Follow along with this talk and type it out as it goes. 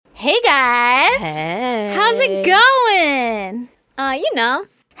Hey guys. Hey. How's it going?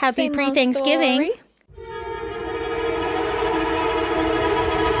 Happy same old pre-Thanksgiving. story.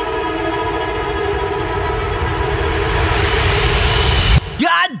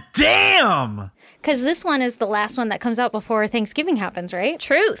 God damn! Because this one is the last one that comes out before Thanksgiving happens, right?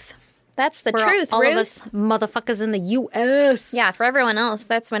 Truth. That's the For truth, all Ruth. of us motherfuckers in the U.S. Yeah, for everyone else,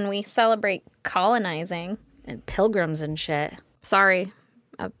 that's when we celebrate colonizing. And pilgrims and shit. Sorry,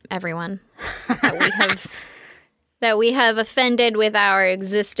 everyone, that we have offended with our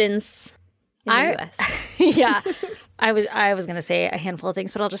existence in the U.S. Yeah. I was going to say a handful of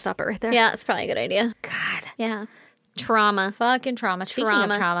things, but I'll just stop it right there. Yeah, that's probably a good idea. God. Yeah. Trauma. Fucking trauma. Speaking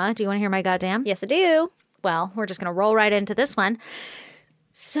of trauma, do you want to hear my goddamn? Yes, I do. Well, we're just going to roll right into this one.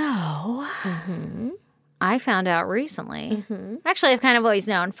 So, I found out recently. Actually, I've kind of always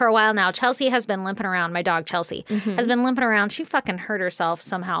known for a while now. Chelsea has been limping around. My dog, Chelsea, has been limping around. She fucking hurt herself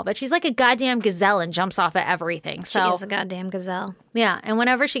somehow, but she's like a goddamn gazelle and jumps off at everything. She is a goddamn gazelle. Yeah, and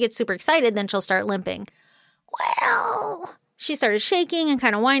whenever she gets super excited, then she'll start limping. Well, she started shaking and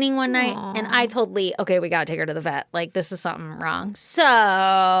kind of whining one night, and I told Lee, okay, we got to take her to the vet. Like, this is something wrong. So,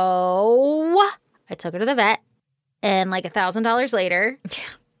 I took her to the vet, and like $1,000 later,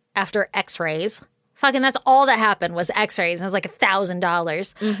 after x-rays, fucking that's all that happened was x-rays, and it was like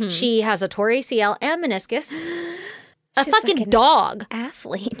 $1,000. She has a tore ACL and meniscus. A She's fucking like an dog.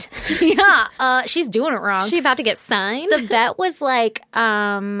 Athlete. Yeah, she's doing it wrong. Is she about to get signed? The vet was like,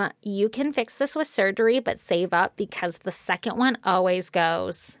 you can fix this with surgery, but save up because the second one always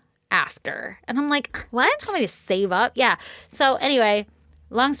goes after. And I'm like, What? Tell me to save up? Yeah. So anyway,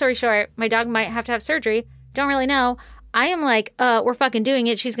 long story short, my dog might have to have surgery. Don't really know. I am like, we're fucking doing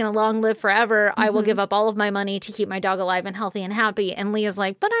it. She's going to long live forever. I will give up all of my money to keep my dog alive and healthy and happy. And Leah's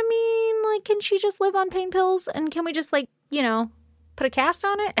like, but I mean, like, can she just live on pain pills? And can we just, like, put a cast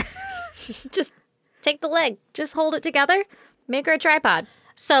on it? Just take the leg. Just hold it together? Make her a tripod.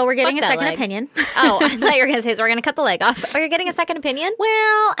 So we're getting Fuck a that second leg. opinion. Oh, I thought you were going to say, so we're going to cut the leg off. Oh, you're getting a second opinion?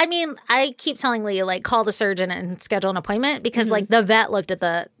 Well, I mean, I keep telling Leah, like, call the surgeon and schedule an appointment because, like, the vet looked at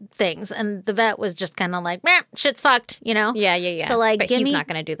the things and the vet was just kind of like, meh, shit's fucked, Yeah. So, like, but give he's me... not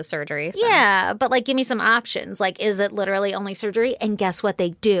going to do the surgery. So. Yeah, but, like, give me some options. Like, is it literally only surgery? And guess what they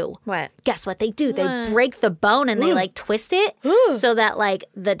do? What? Guess what they do? They break the bone and they, like, twist it so that, like,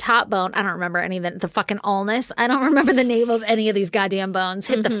 the top bone, I don't remember any of the fucking ulnus. I don't remember the name of any of these goddamn bones.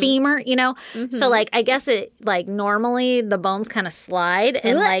 Hit the femur, So, like, I guess it, like, normally the bones kind of slide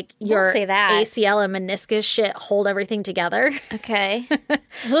and, like, your say that. ACL and meniscus shit hold everything together Okay.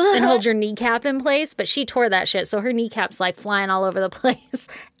 and hold your kneecap in place. But she tore that shit, so her kneecap's, like, flying all over the place.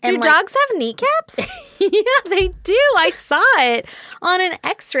 And, Do like, dogs have kneecaps? yeah, they do. I saw it on an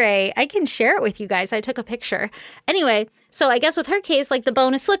x-ray. I can share it with you guys. I took a picture. Anyway, so I guess with her case, like, the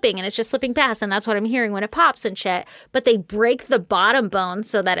bone is slipping and it's just slipping past. And that's what I'm hearing when it pops and shit. But they break the bottom bone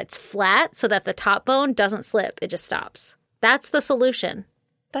so that it's flat so that the top bone doesn't slip. It just stops. That's the solution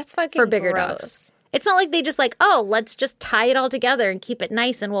That's fucking for bigger gross. dogs. It's not like they just like, oh, let's just tie it all together and keep it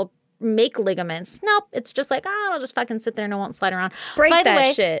nice and we'll make ligaments. Nope. It's just like, I'll just fucking sit there and it won't slide around. Break By the that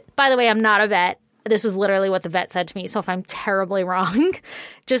way, shit. By the way, I'm not a vet. This was literally what the vet said to me. So if I'm terribly wrong,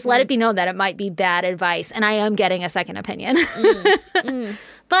 just let it be known that it might be bad advice. And I am getting a second opinion.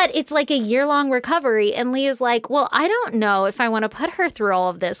 But it's like a year-long recovery. And Leah's like, well, I don't know if I want to put her through all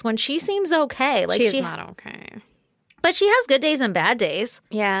of this when she seems okay. Like She's not okay. But she has good days and bad days.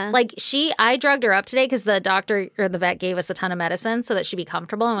 Yeah. Like I drugged her up today because the doctor or the vet gave us a ton of medicine so that she'd be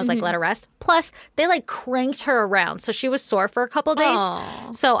comfortable and was like, let her rest. Plus, they like cranked her around. So she was sore for a couple days.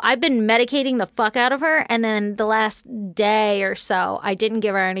 Aw. So I've been medicating the fuck out of her. And then the last day or so, I didn't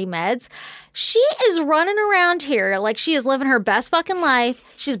give her any meds. She is running around here like she is living her best fucking life.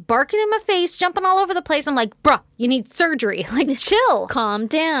 She's barking in my face, jumping all over the place. I'm like, bruh, you need surgery. Like, chill. Calm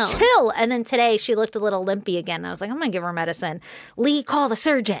down. Chill. And then today she looked a little limpy again. I was like, I'm going to give her medicine. Lee, call the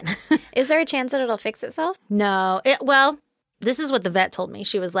surgeon. Is there a chance that it'll fix itself? No. Well, this is what the vet told me.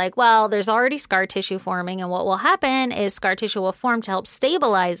 She was like, well, there's already scar tissue forming. And what will happen is scar tissue will form to help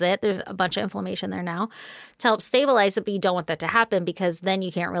stabilize it. There's a bunch of inflammation there now to help stabilize it. But you don't want that to happen because then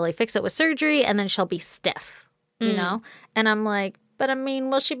you can't really fix it with surgery. And then she'll be stiff, you know? And I'm like, but I mean,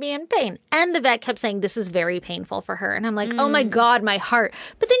 will she be in pain? And the vet kept saying, this is very painful for her. And I'm like, oh my God, my heart.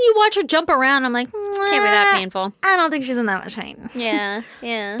 But then you watch her jump around. I'm like, Can't be that painful. I don't think she's in that much pain. Yeah.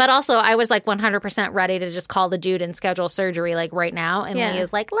 But also, I was like 100% ready to just call the dude and schedule surgery like right now. And Yeah.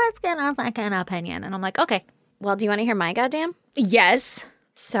 Leah's like, let's get a second opinion. And I'm like, okay. Well, do you want to hear my goddamn? Yes.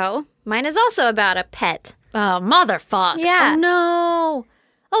 So, mine is also about a pet. Oh, motherfuck. Yeah. Oh, no.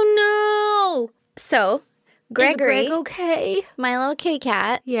 Oh, no. So, Gregory. Is Greg okay? My little kitty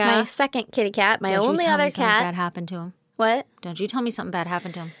cat. Yeah. My second kitty cat. My Don't only you tell other me something cat. bad happened to him. What? Don't you tell me something bad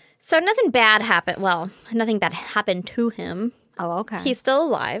happened to him. So nothing bad happened. Well, nothing bad happened to him. Oh, okay. He's still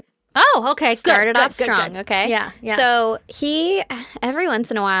alive. Oh, okay. Started good, off strong, good. okay? Yeah, yeah. So he, every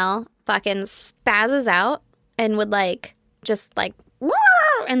once in a while, fucking spazzes out and would just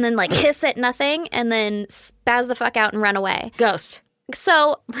and then hiss at nothing and then spaz the fuck out and run away. Ghost.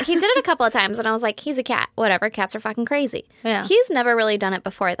 So he did it a couple of times and I was like, he's a cat. Whatever. Cats are fucking crazy. Yeah. He's never really done it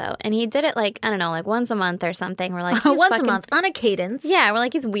before though. And he did it I don't know, once a month or something. We're like, Once a month on a cadence. Yeah. We're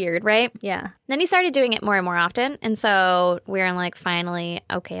like, he's weird, right? Yeah. Then he started doing it more and more often. And so we were finally,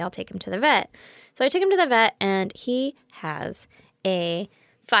 okay, I'll take him to the vet. So I took him to the vet and he has a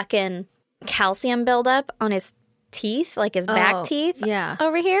fucking calcium buildup on his teeth, his back teeth yeah.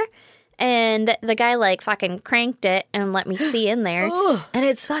 over here. And the guy fucking cranked it and let me see in there. And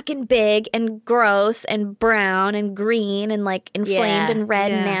it's fucking big and gross and brown and green and inflamed and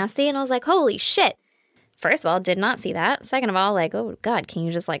red and nasty. And I was like, holy shit. First of all, did not see that. Second of all, oh God, can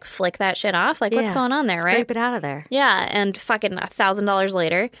you just flick that shit off? What's going on there, right? Scrape it out of there. Yeah. And fucking $1,000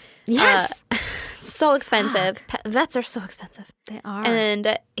 later. Yes. So expensive. Vets are so expensive. They are.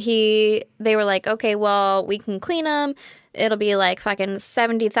 And they were like, okay, well, we can clean them. It'll be fucking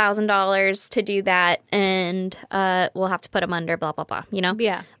 $70,000 to do that. And we'll have to put them under, blah, blah, blah,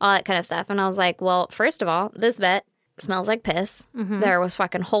 Yeah. All that kind of stuff. And I was like, well, first of all, this vet smells like piss. Mm-hmm. There was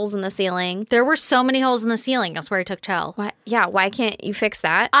fucking holes in the ceiling. There were so many holes in the ceiling. That's where I took Chell. Why? Yeah, why can't you fix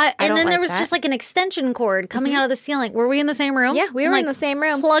that? And then there was just an extension cord coming out of the ceiling. Were we in the same room? Yeah, we were in the same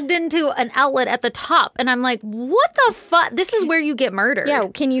room. Plugged into an outlet at the top. And I'm like, what the fuck? This is where you get murdered. Yeah,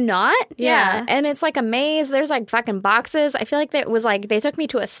 can you not? Yeah. And it's a maze. There's fucking boxes. I feel like that was they took me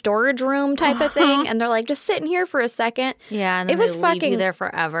to a storage room type of thing. And they're like, just sit in here for a second. Yeah, and then it was they leave fucking you there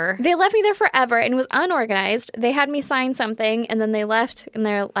forever. They left me there forever and it was unorganized. They had me sign something and then they left and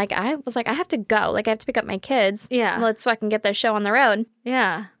they're like, I was like, I have to go. I have to pick up my kids. Yeah. Let's fucking get this show on the road.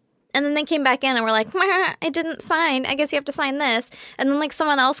 Yeah. And then they came back in and were like, I didn't sign. I guess you have to sign this. And then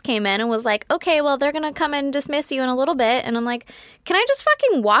someone else came in and was like, okay, well, they're going to come and dismiss you in a little bit. And I'm like, can I just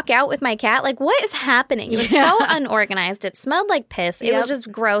fucking walk out with my cat? What is happening? It was so unorganized. It smelled like piss. It was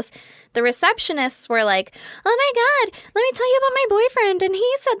just gross. The receptionists were like, oh my God, let me tell you about my boyfriend. And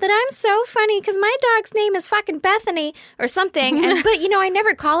he said that I'm so funny because my dog's name is fucking Bethany or something. But I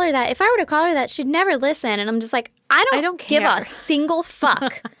never call her that. If I were to call her that, she'd never listen. And I'm just like, I don't give a single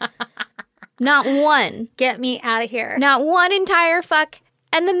fuck. Not one. Get me out of here. Not one entire fuck.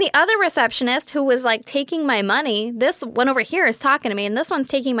 And then the other receptionist who was taking my money, this one over here is talking to me and this one's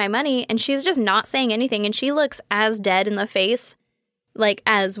taking my money and she's just not saying anything. And she looks as dead in the face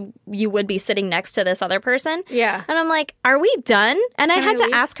as you would be sitting next to this other person. Yeah. And I'm like, are we done? And I had to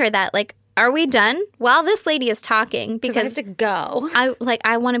leave? ask her that, are we done? While this lady is talking, because I have to go.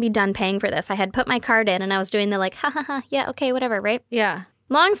 I want to be done paying for this. I had put my card in and I was doing the ha ha ha, yeah, okay, whatever, right? Yeah.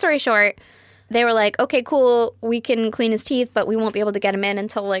 Long story short, they were like, okay, cool, we can clean his teeth, but we won't be able to get him in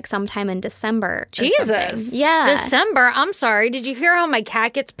until sometime in December. Jesus. Yeah. December. I'm sorry. Did you hear how my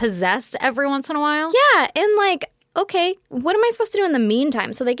cat gets possessed every once in a while? Yeah. And okay, what am I supposed to do in the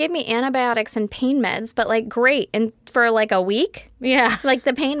meantime? So they gave me antibiotics and pain meds, but great. And for a week? Yeah.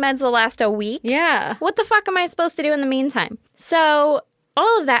 The pain meds will last a week? Yeah. What the fuck am I supposed to do in the meantime? So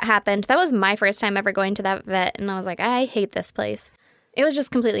all of that happened. That was my first time ever going to that vet. And I was like, I hate this place. It was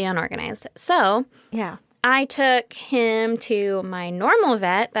just completely unorganized. So Yeah. I took him to my normal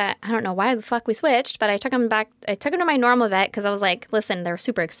vet that I don't know why the fuck we switched, but I took him to my normal vet because I was like, listen, they're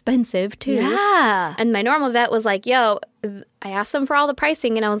super expensive too. Yeah. And my normal vet was like, yo, I asked them for all the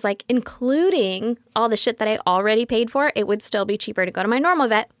pricing and I was like, including all the shit that I already paid for, it would still be cheaper to go to my normal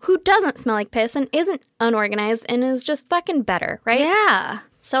vet who doesn't smell like piss and isn't unorganized and is just fucking better, right? Yeah.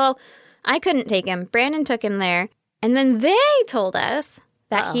 So I couldn't take him. Brandon took him there. And then they told us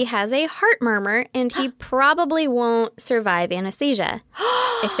that he has a heart murmur and he probably won't survive anesthesia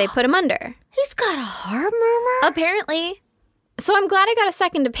if they put him under. He's got a heart murmur? Apparently. So I'm glad I got a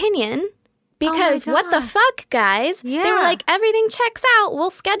second opinion because my what the God. fuck, guys? They Yeah. were like, everything checks out.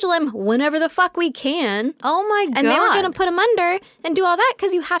 We'll schedule him whenever the fuck we can. Oh my God. And they were going to put him under and do all that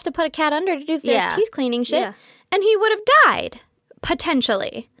because you have to put a cat under to do the Yeah. teeth cleaning shit. Yeah. And he would have died,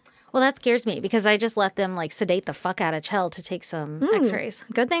 potentially. Well, that scares me because I just let them sedate the fuck out of Chell to take some x-rays.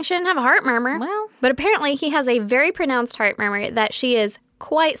 Good thing she didn't have a heart murmur. Well. But apparently he has a very pronounced heart murmur that she is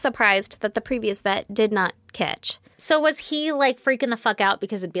quite surprised that the previous vet did not catch. So was he like freaking the fuck out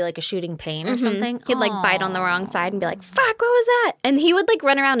because it'd be like a shooting pain or something? He'd like bite on the wrong side and be like, fuck, what was that? And he would like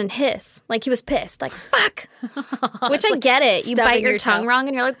run around and hiss like he was pissed, like, fuck. Which I get it. You bite your tongue wrong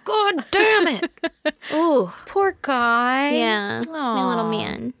and you're like, God damn it. Ooh. Poor guy. Yeah. My little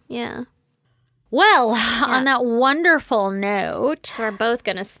man. Yeah. Well, on that wonderful note. So we're both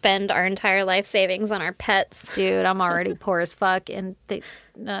going to spend our entire life savings on our pets. Dude, I'm already poor as fuck and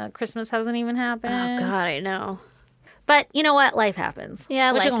Christmas hasn't even happened. Oh, God, I know. But you know what? Life happens.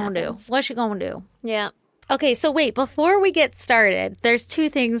 Yeah, what life you gonna happens. do? What you gonna do? Yeah. Okay, so wait. Before we get started, there's two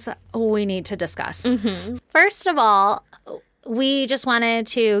things we need to discuss. First of all, we just wanted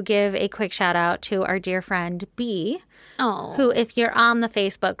to give a quick shout out to our dear friend B, who, if you're on the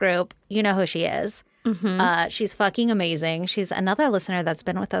Facebook group, you know who she is. She's fucking amazing. She's another listener that's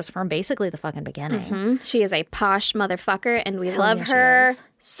been with us from basically the fucking beginning. She is a posh motherfucker, and we love her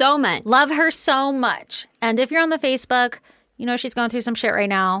so much. Love her so much. And if you're on the Facebook, you know she's going through some shit right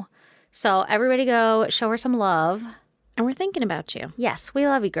now. So everybody go show her some love. And we're thinking about you. Yes, we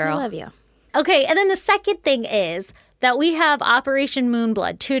love you, girl. We love you. Okay, and then the second thing is that we have Operation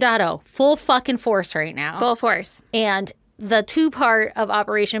Moonblood 2.0 full fucking force right now. Full force. And the two-part of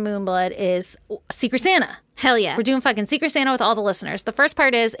Operation Moonblood is Secret Santa. Hell yeah. We're doing fucking Secret Santa with all the listeners. The first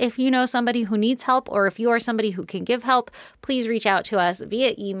part is if you know somebody who needs help or if you are somebody who can give help, please reach out to us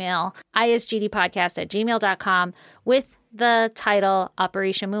via email, isgdpodcast@gmail.com with the title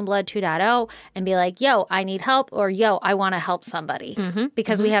Operation Moonblood 2.0 and be like, yo, I need help, or yo, I want to help somebody.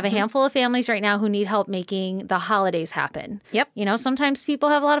 Because we have a handful of families right now who need help making the holidays happen. Yep. You know, sometimes people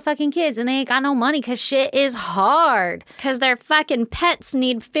have a lot of fucking kids and they ain't got no money because shit is hard. Because their fucking pets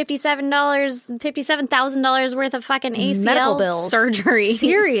need $57,000 worth of fucking ACL medical bills, surgery.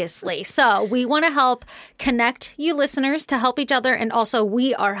 Seriously. So we want to help connect you listeners to help each other, and also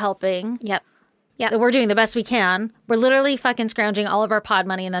we are helping. Yep. We're doing the best we can. We're literally fucking scrounging all of our pod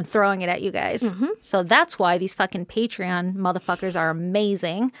money and then throwing it at you guys. So that's why these fucking Patreon motherfuckers are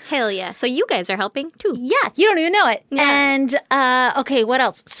amazing. Hell yeah. So you guys are helping too. Yeah, you don't even know it. Yeah. And okay, what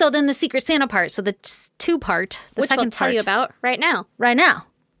else? So then the Secret Santa part. So the two-part, the Which second we'll tell part. you about right now. Right now.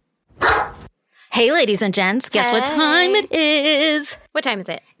 Hey, ladies and gents, guess what time it is? What time is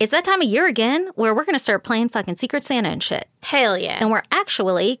it? It's that time of year again where we're going to start playing fucking Secret Santa and shit. Hell yeah. And we're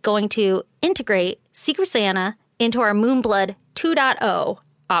actually going to integrate Secret Santa into our Moonblood 2.0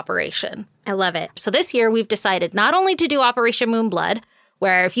 operation. I love it. So this year we've decided not only to do Operation Moonblood,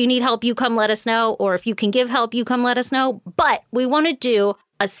 where if you need help, you come let us know, or if you can give help, you come let us know, but we want to do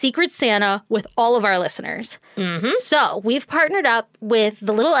a Secret Santa with all of our listeners. So we've partnered up with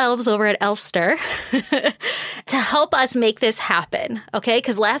the little elves over at Elfster to help us make this happen, okay?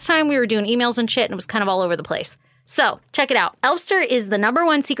 Because last time we were doing emails and shit and it was kind of all over the place. So check it out. Elfster is the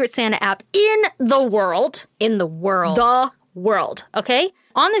 #1 Secret Santa app in the world. In the world. The world, okay?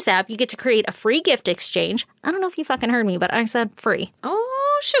 On this app, you get to create a free gift exchange. I don't know if you fucking heard me, but I said free.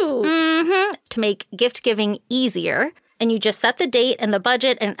 Oh, shoot. To make gift giving easier. And you just set the date and the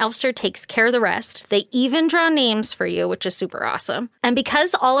budget, and Elfster takes care of the rest. They even draw names for you, which is super awesome. And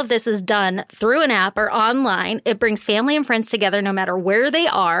because all of this is done through an app or online, it brings family and friends together no matter where they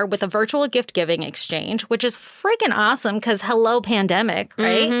are with a virtual gift-giving exchange, which is freaking awesome because hello, pandemic,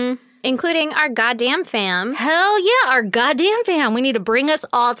 right? Including our goddamn fam. Hell yeah, our goddamn fam. We need to bring us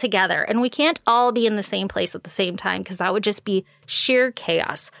all together. And we can't all be in the same place at the same time because that would just be sheer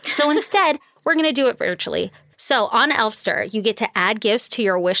chaos. So instead, we're going to do it virtually. So on Elfster, you get to add gifts to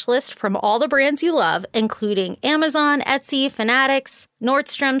your wish list from all the brands you love, including Amazon, Etsy, Fanatics,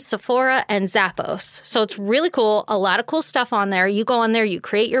 Nordstrom, Sephora, and Zappos. So it's really cool. A lot of cool stuff on there. You go on there, you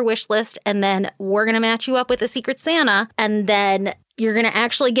create your wish list, and then we're going to match you up with a Secret Santa, and then you're going to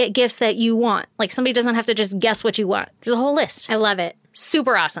actually get gifts that you want. Like somebody doesn't have to just guess what you want. There's a whole list. I love it.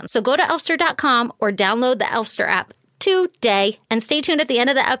 Super awesome. So go to elfster.com or download the Elfster app today and stay tuned at the end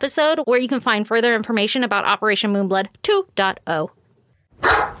of the episode where you can find further information about Operation Moonblood 2.0.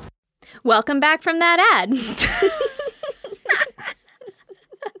 Welcome back from that ad.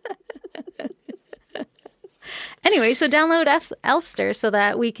 Anyway, so download Elfster so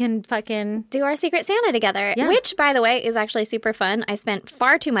that we can fucking do our Secret Santa together, which, by the way, is actually super fun. I spent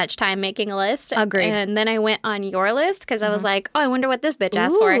far too much time making a list. Agreed. And then I went on your list because I was like, oh, I wonder what this bitch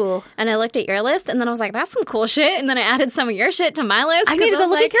asked for. And I looked at your list, and then I was like, that's some cool shit. And then I added some of your shit to my list. I need to go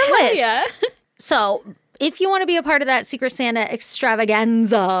look at your list. Yeah. So if you want to be a part of that Secret Santa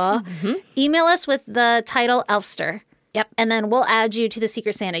extravaganza, email us with the title Elfster. Yep. And then we'll add you to the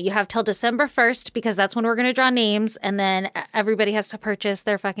Secret Santa. You have till December 1st because that's when we're going to draw names. And then everybody has to purchase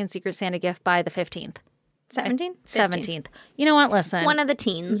their fucking Secret Santa gift by the 15th. 17th? 17th. You know what? Listen. One of the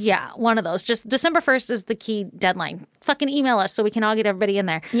teens. Yeah, one of those. Just December 1st is the key deadline. Fucking email us so we can all get everybody in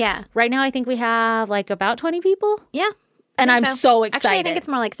there. Yeah. Right now, I think we have like about 20 people. Yeah. And I'm so excited. Actually, I think it's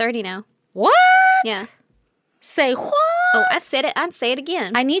more like 30 now. What? Yeah. Say what? Oh, I said it. I'd say it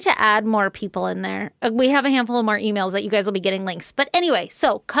again. I need to add more people in there. We have a handful of more emails that you guys will be getting links. But anyway,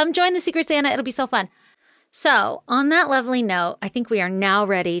 so come join the Secret Santa. It'll be so fun. So on that lovely note, I think we are now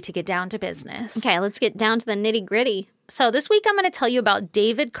ready to get down to business. Okay, let's get down to the nitty gritty. So this week I'm going to tell you about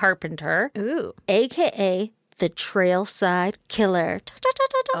David Carpenter, Ooh. a.k.a. the Trailside Killer.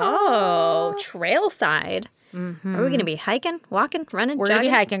 Oh, trailside. Mm-hmm. Are we going to be hiking, walking, running, We're going to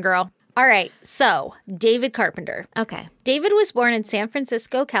be hiking, girl. All right, so David Carpenter. Okay. David was born in San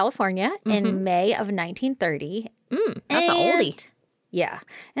Francisco, California in May of 1930. That's an oldie. Yeah,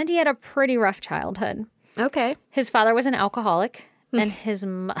 and he had a pretty rough childhood. Okay. His father was an alcoholic, and his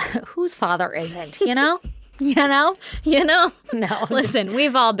whose father isn't, you know? You know? You know? No. Listen,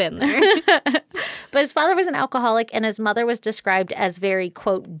 we've all been there. But his father was an alcoholic, and his mother was described as very,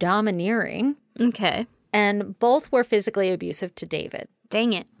 quote, domineering. Okay. And both were physically abusive to David.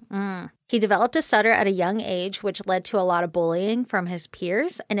 Dang it. He developed a stutter at a young age, which led to a lot of bullying from his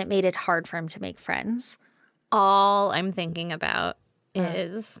peers, and it made it hard for him to make friends. All I'm thinking about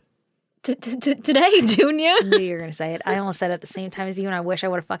is... Today, Junior. I knew you were going to say it. I almost said it at the same time as you, and I wish I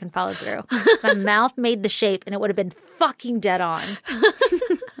would have fucking followed through. My mouth made the shape, and it would have been fucking dead on.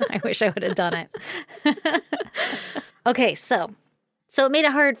 I wish I would have done it. Okay, so it made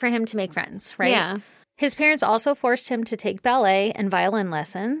it hard for him to make friends, right? Yeah. His parents also forced him to take ballet and violin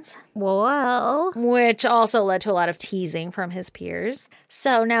lessons, Well. which also led to a lot of teasing from his peers.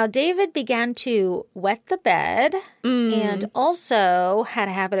 So now David began to wet the bed and also had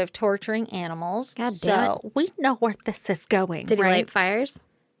a habit of torturing animals. God damn so we know where this is going. Did he right? light fires?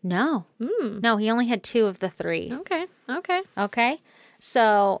 No. No, he only had 2 of the 3. Okay. Okay. Okay.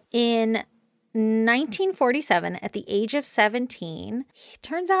 So in 1947, at the age of 17,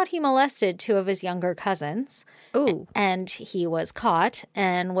 turns out he molested 2 of his younger cousins. Ooh. And he was caught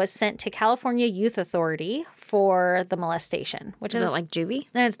and was sent to California Youth Authority for the molestation, which Is is it like juvie?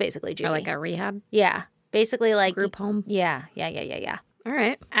 it's basically juvie. Or like a rehab? Yeah. Basically like Group home? Yeah. All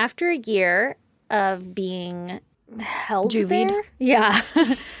right. After a year of being held Juvied? there, yeah.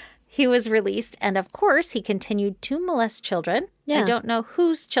 He was released, and of course, he continued to molest children. Yeah. I don't know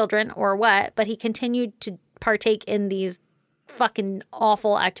whose children or what, but he continued to partake in these fucking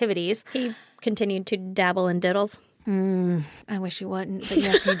awful activities. He continued to dabble in diddles. I wish he wouldn't, but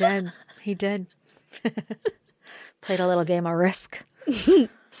yes, he did. He did. Played a little game of Risk.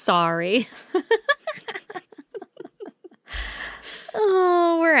 Sorry.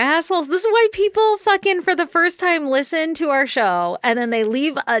 Oh, we're assholes. This is why people fucking for the first time listen to our show and then they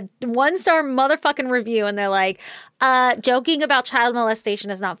leave a 1-star motherfucking review and they're like, joking about child molestation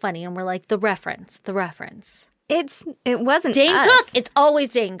is not funny. And we're like, the reference. It wasn't Dane us. Cook. It's always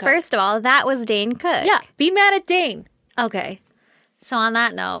Dane Cook. First of all, that was Dane Cook. Yeah. Be mad at Dane. Okay. So on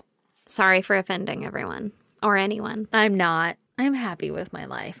that note, Sorry for offending everyone or anyone. I'm not. I'm happy with my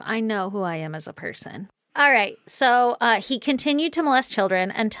life. I know who I am as a person. All right. So he continued to molest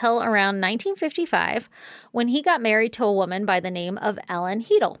children until around 1955 when he got married to a woman by the name of Ellen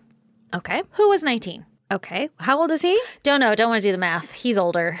Heedle, Okay. who was 19. Okay. How old is he? Don't know. Don't want to do the math. He's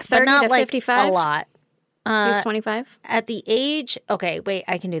older. 30 but not to like 55? a lot. He's 25. At the age... Okay, wait.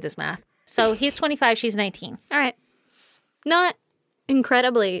 I can do this math. So he's 25. She's 19. All right. Not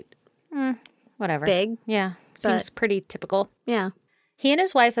incredibly Whatever. big. Yeah. Seems pretty typical. Yeah. He and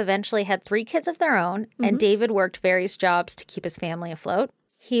his wife eventually had 3 kids of their own, and David worked various jobs to keep his family afloat.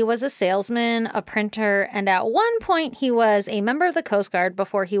 He was a salesman, a printer, and at one point he was a member of the Coast Guard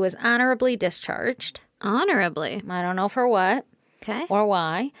before he was honorably discharged. Honorably. I don't know for what Okay. or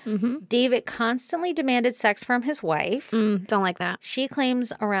why. David constantly demanded sex from his wife. Don't like that. She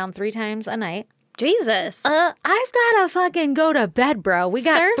claims around 3 times a night. Jesus. I've got to fucking go to bed, bro. We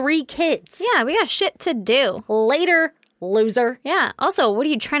got Sir? 3 kids. Yeah, we got shit to do. Later, loser. Yeah. Also, what are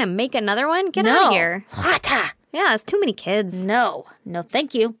you trying to make another one? Get No. out of here. Wata. Yeah, it's too many kids. No,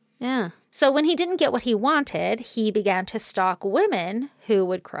 thank you. Yeah. So when he didn't get what he wanted, he began to stalk women who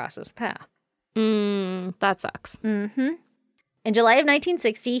would cross his path. That sucks. In July of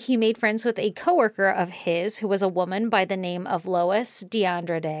 1960, he made friends with a coworker of his who was a woman by the name of Lois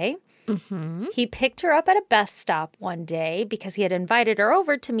DeAndrade. He picked her up at a bus stop one day because he had invited her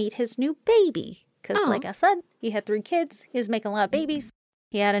over to meet his new baby. Because, like I said, he had 3 kids. He was making a lot of babies.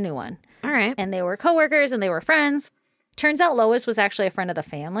 He had a new one. All right. And they were coworkers and they were friends. Turns out Lois was actually a friend of the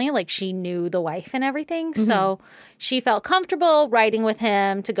family. Like, she knew the wife and everything. So she felt comfortable riding with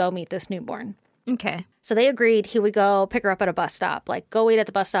him to go meet this newborn. Okay. So they agreed he would go pick her up at a bus stop. Like, go wait at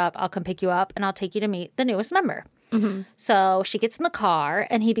the bus stop. I'll come pick you up and I'll take you to meet the newest member. So she gets in the car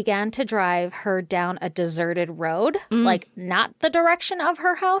and he began to drive her down a deserted road, like not the direction of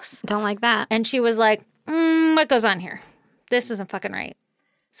her house. Don't like that. And she was like, what goes on here? This isn't fucking right.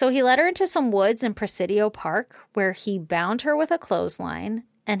 So he led her into some woods in Presidio Park where he bound her with a clothesline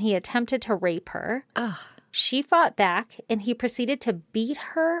and he attempted to rape her. Ugh. She fought back and he proceeded to beat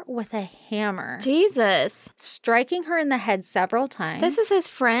her with a hammer, Jesus. striking her in the head several times. This is his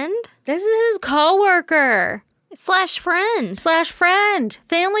friend? This is his coworker / friend. / friend,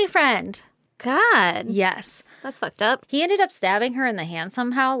 family friend. God. Yes. That's fucked up. He ended up stabbing her in the hand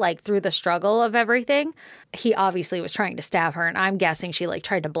somehow, like through the struggle of everything. He obviously was trying to stab her, and I'm guessing she like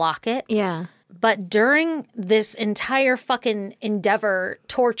tried to block it. Yeah. But during this entire fucking endeavor,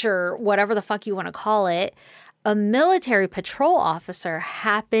 torture, whatever the fuck you want to call it, a military patrol officer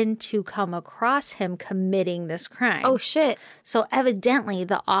happened to come across him committing this crime. Oh, shit. So evidently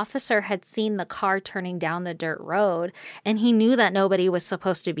the officer had seen the car turning down the dirt road and he knew that nobody was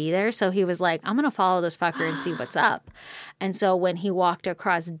supposed to be there. So he was like, I'm going to follow this fucker and see what's up. And so when he walked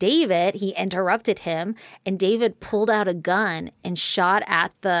across David, he interrupted him and David pulled out a gun and shot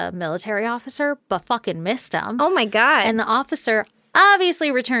at the military officer, but fucking missed him. Oh, my God. And the officer obviously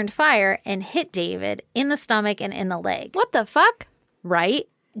returned fire and hit David in the stomach and in the leg. What the fuck? Right?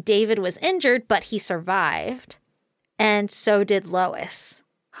 David was injured, but he survived. And so did Lois.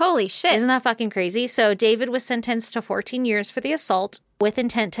 Holy shit. Isn't that fucking crazy? So David was sentenced to 14 years for the assault with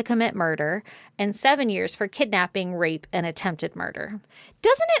intent to commit murder and 7 years for kidnapping, rape, and attempted murder.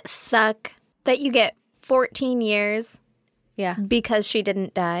 Doesn't it suck that you get 14 years Yeah. because she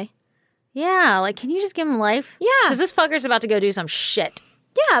didn't die? Yeah, like, can you just give him life? Yeah. Because this fucker's about to go do some shit.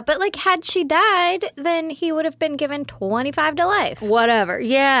 Yeah, but like had she died, then he would have been given 25 to life. Whatever.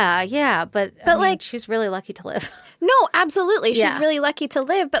 Yeah. But I mean, like- she's really lucky to live. No, absolutely. Yeah. She's really lucky to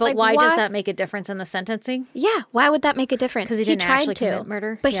live. But like, why does that make a difference in the sentencing? Yeah, why would that make a difference? 'Cause he didn't tried actually to commit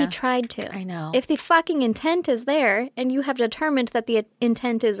murder? But Yeah. he tried to. I know. If the fucking intent is there, and you have determined that the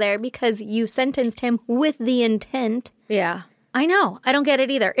intent is there because you sentenced him with the intent. Yeah. I know. I don't get it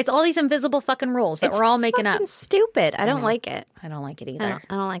either. It's all these invisible fucking rules that we're all making up. It's stupid. I don't like it. I don't like it I either.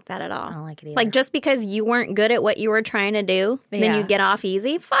 don't like that at all. I don't like it either. Like, just because you weren't good at what you were trying to do, then Yeah. you get off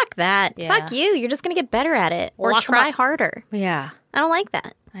easy? Fuck that. Yeah. Fuck you. You're just going to get better at it. Or Lock 'em try up. harder. Yeah. I don't like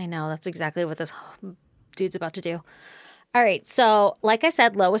that. I know. That's exactly what this dude's about to do. All right. So, like I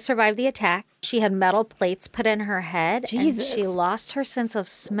said, Lois survived the attack. She had metal plates put in her head. Jesus. And she lost her sense of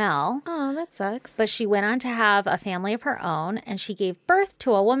smell. Oh, that sucks. But she went on to have a family of her own. And she gave birth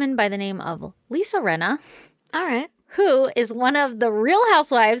to a woman by the name of Lisa Rinna, All right. who is one of the Real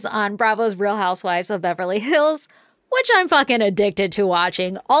Housewives on Bravo's Real Housewives of Beverly Hills, which I'm fucking addicted to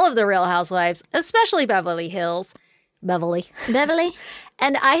watching. All of the Real Housewives, especially Beverly Hills. Beverly.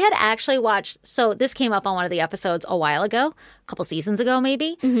 And I had actually watched, so this came up on one of the episodes a while ago, a couple seasons ago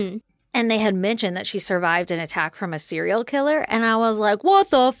maybe. Mm-hmm. And they had mentioned that she survived an attack from a serial killer. And I was like, what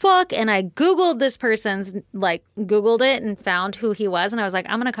the fuck? And I Googled this person's, like, Googled it and found who he was. And I was like,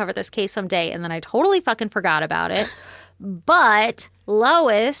 I'm going to cover this case someday. And then I totally fucking forgot about it. But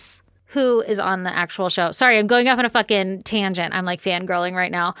Lois, who is on the actual show, sorry, I'm going off on a fucking tangent. I'm like fangirling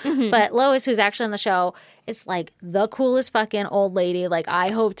right now. Mm-hmm. But Lois, who's actually on the show, is like the coolest fucking old lady. Like, I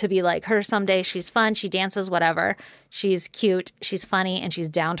hope to be like her someday. She's fun. She dances, whatever. She's cute. She's funny. And she's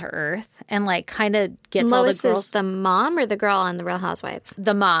down to earth. And like kind of gets all the Lois girls. is the mom or the girl on The Real Housewives?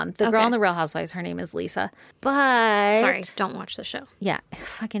 The mom. The girl Okay. on The Real Housewives. Her name is Lisa. But. Sorry, don't watch the show. Yeah.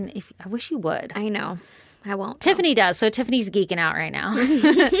 Fucking, I wish you would. I know. I won't. Tiffany does, so Tiffany's geeking out right now.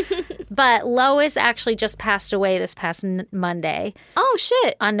 But Lois actually just passed away this past Monday Oh,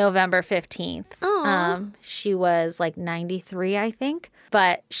 shit. on November 15th. Aw. She was like 93, I think.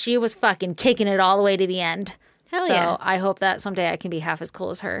 But she was fucking kicking it all the way to the end. Hell so yeah. I hope that someday I can be half as cool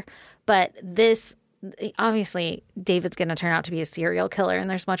as her. But this, obviously, David's going to turn out to be a serial killer, and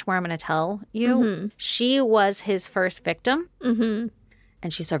there's much more I'm going to tell you. Mm-hmm. She was his first victim, and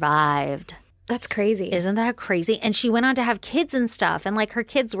she survived. That's crazy. Isn't that crazy? And she went on to have kids and stuff. And like her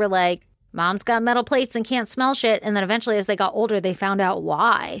kids were like, Mom's got metal plates and can't smell shit. And then eventually as they got older, they found out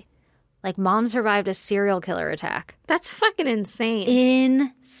why. Like Mom survived a serial killer attack. That's fucking insane.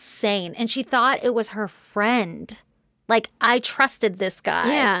 Insane. And she thought it was her friend. Like, I trusted this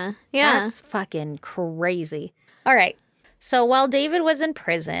guy. Yeah. Yeah. That's fucking crazy. All right. So while David was in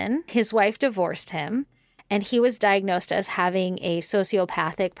prison, his wife divorced him. And he was diagnosed as having a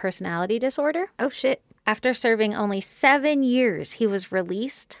sociopathic personality disorder. Oh, shit. After serving only 7 years, he was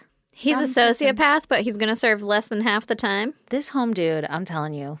released. He's a sociopath, but he's going to serve less than half the time. This home dude, I'm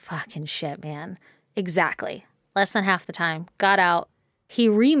telling you, fucking shit, man. Exactly. Less than half the time. Got out. He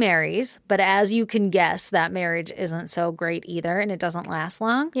remarries, but as you can guess, that marriage isn't so great either, and it doesn't last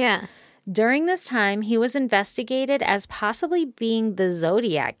long. Yeah. During this time, he was investigated as possibly being the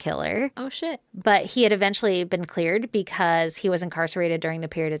Zodiac Killer. Oh, shit. But he had eventually been cleared because he was incarcerated during the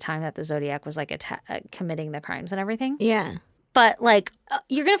period of time that the Zodiac was like committing the crimes and everything. Yeah. But like,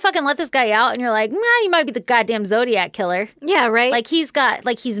 you're going to fucking let this guy out and you're like, nah, you might be the goddamn Zodiac Killer. Yeah, right? Like he's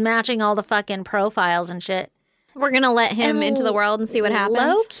matching all the fucking profiles and shit. We're going to let him into the world and see what happens.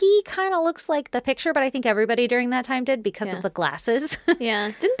 Low-key kind of looks like the picture, but I think everybody during that time did because of the glasses.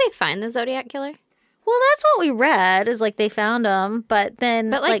 Yeah. Didn't they find the Zodiac Killer? Well, that's what we read, is like they found him, but then...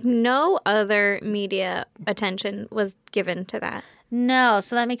 But like no other media attention was given to that. No,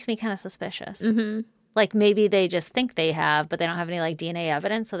 so that makes me kind of suspicious. Mm-hmm. Like maybe they just think they have, but they don't have any like DNA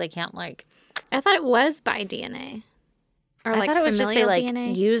evidence, so they can't like... I thought it was by DNA. Or I thought it was just they like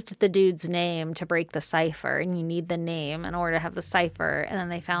DNA. Used the dude's name to break the cipher, and you need the name in order to have the cipher, and then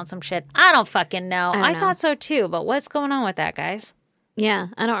they found some shit. I don't fucking know. I thought so too, but what's going on with that, guys? Yeah,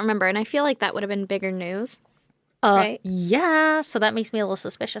 I don't remember, and I feel like that would have been bigger news. Right? Yeah, so that makes me a little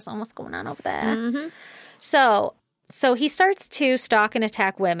suspicious on what's going on over there. Mm-hmm. So he starts to stalk and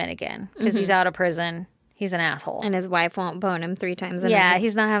attack women again because he's out of prison. He's an asshole. And his wife won't bone him 3 times a night. Yeah,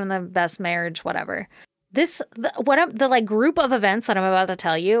 he's not having the best marriage, whatever. The group of events that I'm about to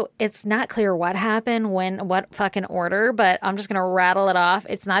tell you, it's not clear what happened, when, what fucking order, but I'm just going to rattle it off.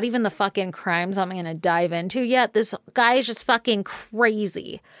 It's not even the fucking crimes I'm going to dive into yet. This guy is just fucking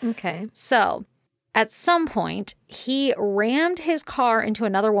crazy. Okay. So, at some point, he rammed his car into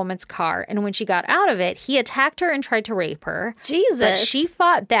another woman's car, and when she got out of it, he attacked her and tried to rape her. Jesus. But she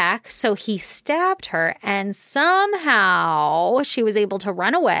fought back, so he stabbed her, and somehow she was able to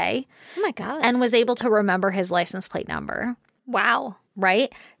run away. Oh my God. And was able to remember his license plate number. Wow.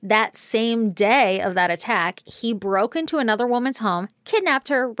 Right? That same day of that attack, he broke into another woman's home, kidnapped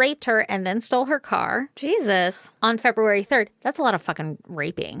her, raped her, and then stole her car. Jesus. On February 3rd. That's a lot of fucking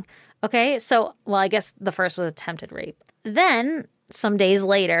raping. Okay, so, well, I guess the first was attempted rape. Then, some days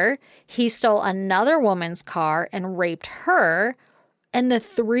later, he stole another woman's car and raped her, and the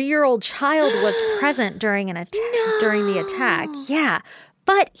 3-year-old child was present during during the attack. Yeah,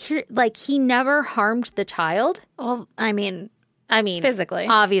 but he never harmed the child. Well, I mean, physically.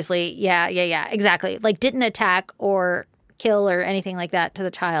 Obviously, yeah, exactly. Like, didn't attack or kill or anything like that to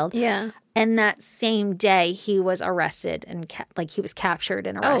the child. Yeah. And that same day, he was arrested and he was captured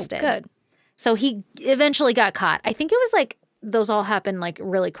and arrested. Oh, good. So he eventually got caught. I think it was like those all happened like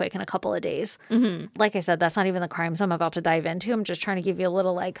really quick in a couple of days. Mm-hmm. Like I said, that's not even the crimes I'm about to dive into. I'm just trying to give you a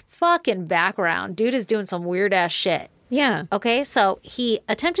little like fucking background. Dude is doing some weird ass shit. Yeah. Okay, so he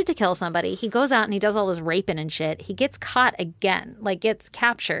attempted to kill somebody. He goes out and he does all this raping and shit. He gets caught again, like gets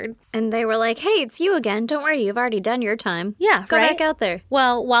captured. And they were like, hey, it's you again. Don't worry, you've already done your time. Yeah, Go back out there.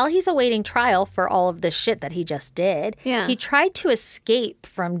 Well, while he's awaiting trial for all of this shit that he just did, he tried to escape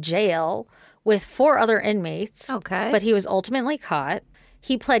from jail with 4 other inmates. Okay. But he was ultimately caught.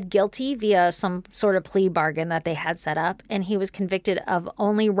 He pled guilty via some sort of plea bargain that they had set up, and he was convicted of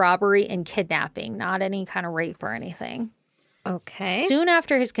only robbery and kidnapping, not any kind of rape or anything. Okay. Soon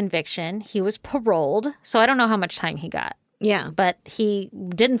after his conviction, he was paroled, so I don't know how much time he got. Yeah. But he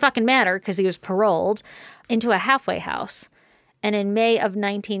didn't fucking matter because he was paroled into a halfway house. And in May of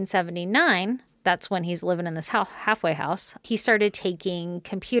 1979, that's when he's living in this halfway house, he started taking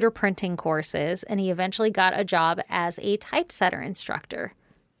computer printing courses, and he eventually got a job as a typesetter instructor.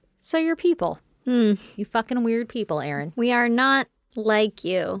 So you're people. You fucking weird people, Aaron. We are not like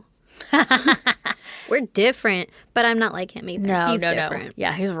you. We're different, but I'm not like him either. He's different. No.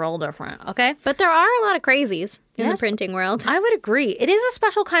 Yeah, he's real different, okay? But there are a lot of crazies in the printing world. I would agree. It is a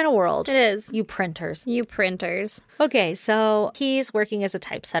special kind of world. It is. You printers. You printers. Okay, so he's working as a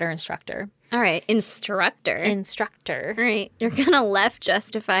typesetter instructor. All right, instructor. All right, you're going to left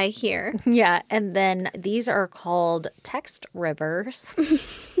justify here. Yeah, and then these are called text rivers.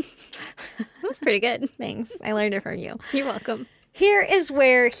 That's pretty good. Thanks. I learned it from you. You're welcome. Here is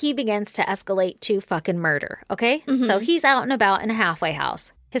where he begins to escalate to fucking murder, okay? Mm-hmm. So he's out and about in a halfway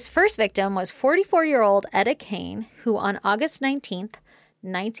house. His first victim was 44-year-old Etta Kane, who on August 19th,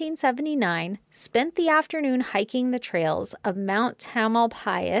 1979, spent the afternoon hiking the trails of Mount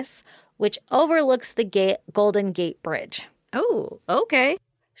Tamalpais, which overlooks the Golden Gate Bridge. Oh, okay.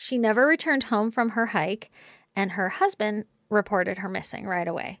 She never returned home from her hike, and her husband reported her missing right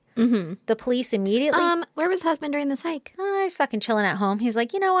away. Mm-hmm. The police immediately... Where was husband during this hike? He's fucking chilling at home. He's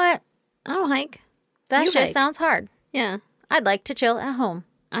like, you know what? I don't hike. That You shit hike. sounds hard. Yeah. I'd like to chill at home.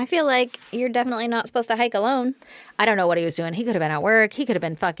 I feel like you're definitely not supposed to hike alone. I don't know what he was doing. He could have been at work. He could have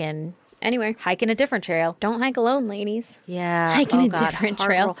been fucking Anywhere. hiking a different trail. Don't hike alone, ladies. Yeah. Hiking Oh, a God, different hard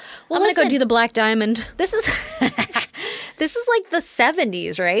trail. roll. I'm going to go do the Black Diamond. This is this is like the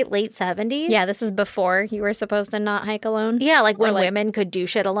 70s, right? Late 70s? Yeah, this is before you were supposed to not hike alone. Yeah, like when like- women could do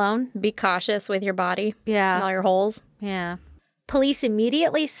shit alone. Be cautious with your body. Yeah. And all your holes. Yeah. Police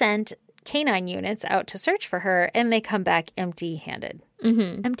immediately sent canine units out to search for her, and they come back empty-handed.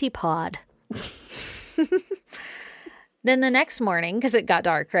 Mm-hmm. Empty pod. Then the next morning, because it got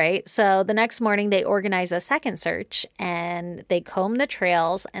dark, right? So the next morning, they organize a second search, and they comb the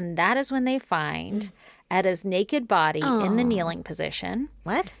trails, and that is when they find Etta's naked body in the kneeling position.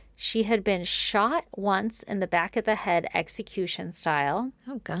 What? She had been shot once in the back of the head, execution style.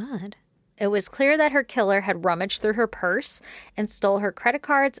 Oh, God. It was clear that her killer had rummaged through her purse and stole her credit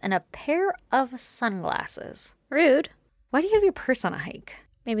cards and a pair of sunglasses. Rude. Why do you have your purse on a hike?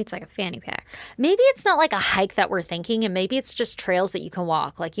 Maybe it's like a fanny pack. Maybe it's not like a hike that we're thinking, and maybe it's just trails that you can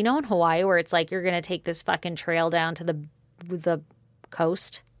walk. Like, you know, in Hawaii where it's like you're going to take this fucking trail down to the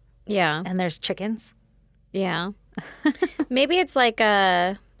coast Yeah. and there's chickens. Yeah. Maybe it's like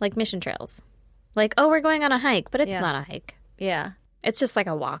mission trails. Like, oh, we're going on a hike, but it's not a hike. Yeah. It's just like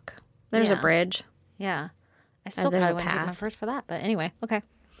a walk. There's a Yeah. bridge. Yeah. I still there's probably a wouldn't take my path. purse for that, but anyway, okay.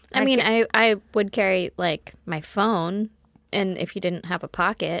 I mean, I would carry like my phone, and if you didn't have a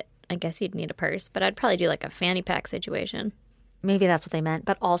pocket, I guess you'd need a purse, but I'd probably do like a fanny pack situation. Maybe that's what they meant.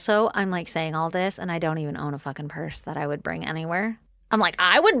 But also, I'm like saying all this, and I don't even own a fucking purse that I would bring anywhere. I'm like,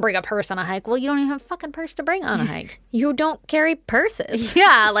 I wouldn't bring a purse on a hike. Well, you don't even have a fucking purse to bring on a hike. You don't carry purses.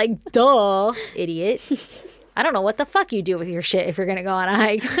 Yeah, like, duh, idiot. I don't know what the fuck you do with your shit if you're going to go on a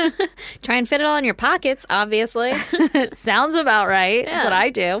hike. Try and fit it all in your pockets, obviously. Sounds about right. That's Yeah. what I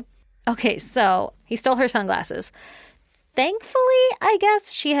do. Okay, so he stole her sunglasses. Thankfully, I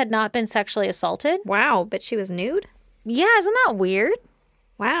guess she had not been sexually assaulted. Wow, but she was nude? Yeah, isn't that weird?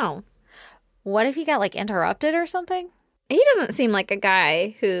 Wow. What if he got like interrupted or something? He doesn't seem like a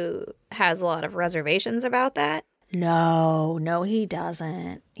guy who has a lot of reservations about that. No, he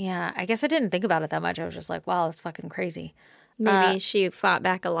doesn't. Yeah, I guess I didn't think about it that much. I was just like, wow, that's fucking crazy. Maybe she fought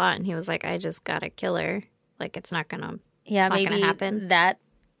back a lot and he was like, I just got to kill her. Like, it's not going to Yeah, not maybe gonna happen. that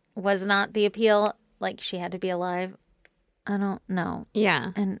was not the appeal. Like, she had to be alive. I don't know.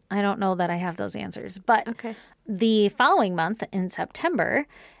 Yeah. And I don't know that I have those answers. But Okay. the following month in September,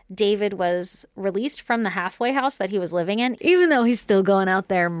 David was released from the halfway house that he was living in, even though he's still going out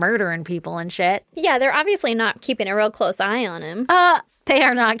there murdering people and shit. Yeah, they're obviously not keeping a real close eye on him. They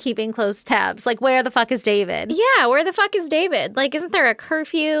are not keeping close tabs. Like, where the fuck is David? Yeah, where the fuck is David? Like, isn't there a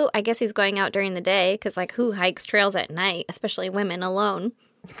curfew? I guess he's going out during the day because, like, who hikes trails at night, especially women alone?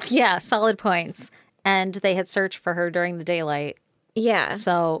 Yeah, solid points. And they had searched for her during the daylight. Yeah.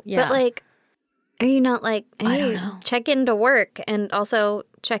 So, yeah. But, like, are you not like, hey, I don't know. check into work and also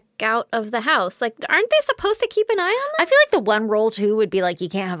check out of the house? Like, aren't they supposed to keep an eye on them? I feel like the one rule, too, would be like, you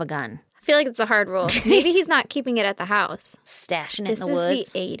can't have a gun. I feel like it's a hard rule. Maybe he's not keeping it at the house. Stashing it This in the woods.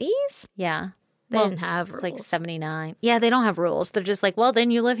 is the 80s? Yeah. They didn't have It's rules. like 79. Yeah, they don't have rules. They're just like, well,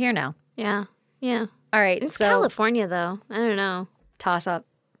 then you live here now. Yeah. Yeah. All right, It's so California, though. I don't know. toss up.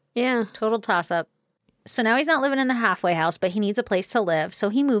 Yeah. Total toss up. So now he's not living in the halfway house, but he needs a place to live. So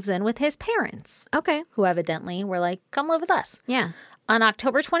he moves in with his parents, Okay. who evidently were like, come live with us. Yeah. On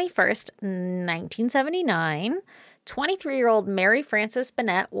October 21st, 1979, 23-year-old Mary Frances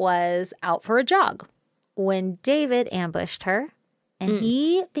Bennett was out for a jog when David ambushed her and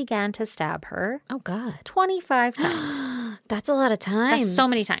he began to stab her Oh, God. 25 times. That's a lot of time. That's so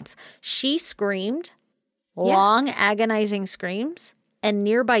many times. She screamed, long, agonizing screams, and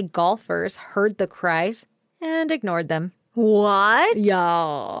nearby golfers heard the cries and ignored them. What?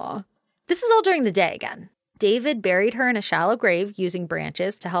 Yeah. This is all during the day again. David buried her in a shallow grave using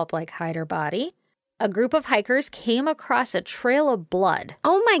branches to help like hide her body. A group of hikers came across a trail of blood,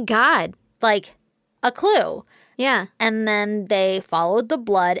 Oh, my God. like a clue. Yeah. And then they followed the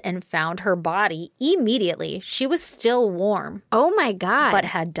blood and found her body immediately. She was still warm, Oh, my God. but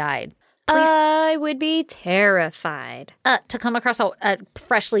had died. I would be terrified. To come across a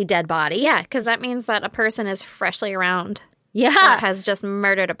freshly dead body. Yeah, because that means that a person is freshly around Yeah. that has just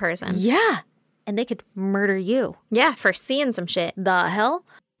murdered a person. Yeah. And they could murder you. Yeah, for seeing some shit. The hell?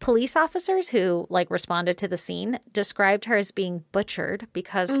 Police officers who like responded to the scene described her as being butchered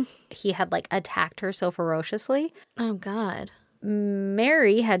because he had like attacked her so ferociously. Oh, God.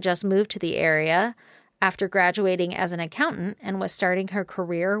 Mary had just moved to the area after graduating as an accountant and was starting her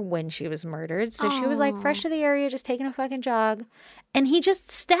career when she was murdered. So she was like fresh to the area, just taking a fucking jog. And he just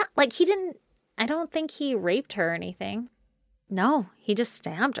stabbed, like he didn't, I don't think he raped her or anything. No, he just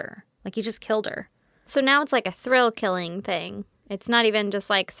stabbed her. Like, he just killed her. So now it's like a thrill killing thing. It's not even just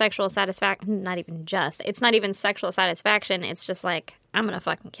like sexual satisfaction. Not even just. It's not even sexual satisfaction. It's just like, I'm going to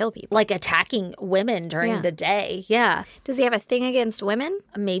fucking kill people. Like attacking women during the day. Yeah. Does he have a thing against women?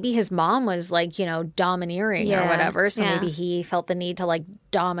 Maybe his mom was like, you know, domineering or whatever. So maybe he felt the need to like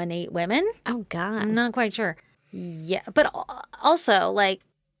dominate women. Oh, God. I'm not quite sure. Yeah. But also, like,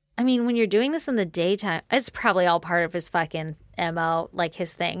 I mean, when you're doing this in the daytime, it's probably all part of his fucking MO, like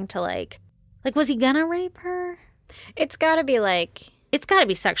his thing to like, was he gonna rape her? It's got to be like... It's got to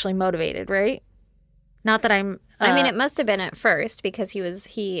be sexually motivated, right? Not that I'm... I mean, it must have been at first because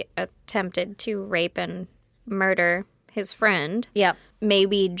he attempted to rape and murder his friend. Yep.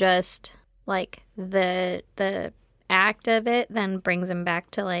 Maybe just like the act of it then brings him back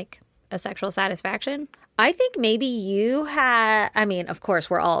to like a sexual satisfaction. I think maybe you had... I mean, of course,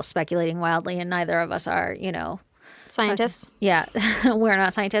 we're all speculating wildly and neither of us are, you know... Scientists. Yeah, we're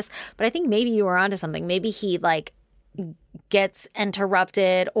not scientists. But I think maybe you were onto something. Maybe he like gets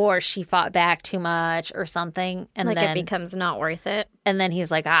interrupted or she fought back too much or something. And like then it becomes not worth it. And then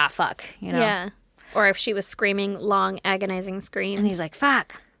he's like, fuck, you know? Yeah. Or if she was screaming long, agonizing screams. And he's like,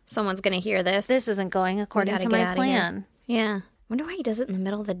 fuck. Someone's going to hear this. This isn't going according to my plan. Yeah. Wonder why he does it in the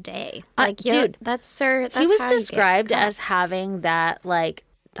middle of the day. Like, dude, that's he was described as having that like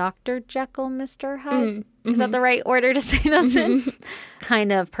Dr. Jekyll, Mr. Hyde. Is that the right order to say those in?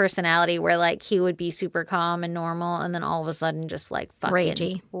 Kind of personality where like he would be super calm and normal and then all of a sudden just like fucking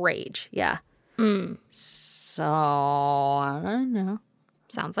ragey. Rage. Yeah. So I don't know.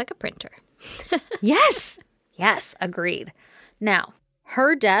 Sounds like a printer. Yes. Yes. Agreed. Now,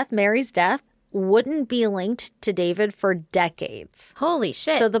 her death, Mary's death, wouldn't be linked to David for decades. Holy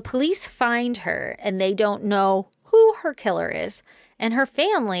shit. So the police find her and they don't know who her killer is. And her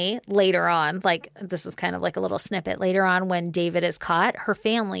family later on, like this is kind of like a little snippet later on when David is caught, her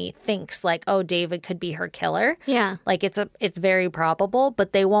family thinks like, oh, David could be her killer. Yeah. Like it's very probable,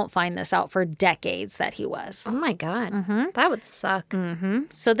 but they won't find this out for decades that he was. Oh my God. That would suck.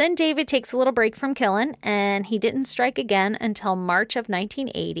 So then David takes a little break from killing and he didn't strike again until March of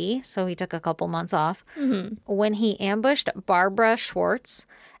 1980. So he took a couple months off when he ambushed Barbara Schwartz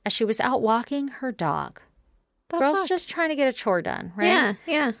as she was out walking her dog. Girl's just trying to get a chore done, right? Yeah,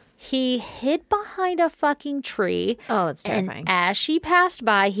 yeah. He hid behind a fucking tree. Oh, that's terrifying. And as she passed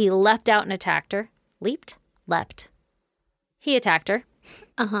by, he leapt out and attacked her. Leapt. He attacked her.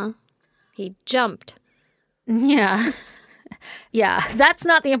 He jumped. Yeah. Yeah, that's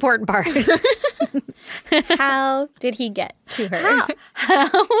not the important part. How did he get to her?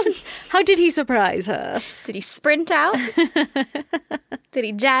 How did he surprise her? Did he sprint out? Did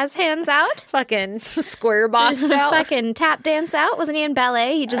he jazz hands out? Fucking square boxed out. Fucking tap dance out? Wasn't he in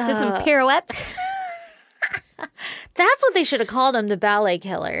ballet? He just did some pirouettes. That's what they should have called him, the Ballet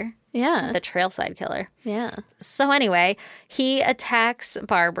Killer. Yeah. The Trailside Killer. Yeah. So anyway, he attacks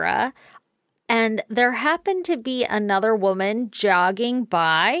Barbara, and there happened to be another woman jogging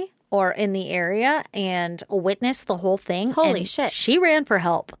by or in the area and witnessed the whole thing. Holy shit. She ran for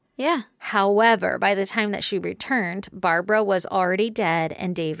help. Yeah. However, by the time that she returned, Barbara was already dead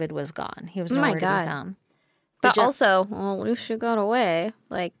and David was gone. He was nowhere to be found. But also, well, at least she got away.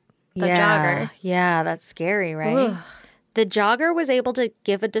 Like the jogger. Yeah, that's scary, right? Ugh. The jogger was able to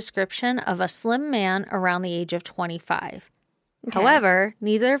give a description of a slim man around the age of 25. Okay. However,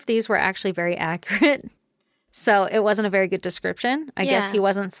 neither of these were actually very accurate. So it wasn't a very good description. I guess he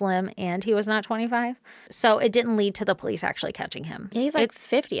wasn't slim and he was not 25. So it didn't lead to the police actually catching him. Yeah, he's like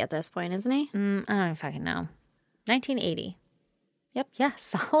 50 at this point, isn't he? I don't fucking know. 1980. Yep. Yeah,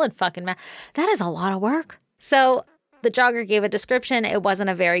 solid fucking math. That is a lot of work. So the jogger gave a description. It wasn't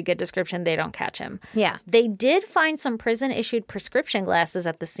a very good description. They don't catch him. Yeah. They did find some prison-issued prescription glasses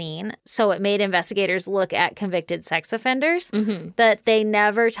at the scene, so it made investigators look at convicted sex offenders, but they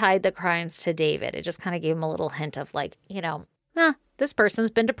never tied the crimes to David. It just kind of gave him a little hint of like, you know, this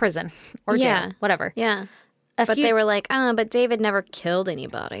person's been to prison or jail, whatever. Yeah. But they were like, but David never killed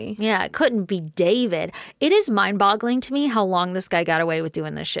anybody. Yeah, it couldn't be David. It is mind-boggling to me how long this guy got away with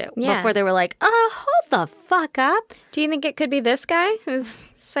doing this shit. Yeah. Before they were like, hold the fuck up. Do you think it could be this guy who's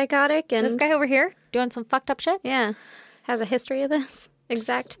psychotic? And this guy over here doing some fucked up shit? Yeah. Has a history of this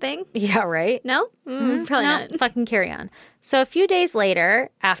exact thing? Yeah, right? No? Probably not. Fucking carry on. So a few days later,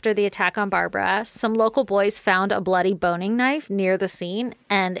 after the attack on Barbara, some local boys found a bloody boning knife near the scene,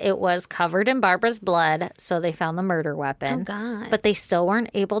 and it was covered in Barbara's blood, so they found the murder weapon. Oh, God. But they still weren't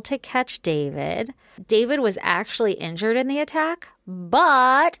able to catch David. David was actually injured in the attack,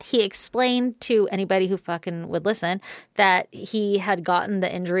 but he explained to anybody who fucking would listen that he had gotten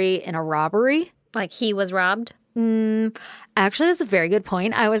the injury in a robbery. Like he was robbed? Actually, that's a very good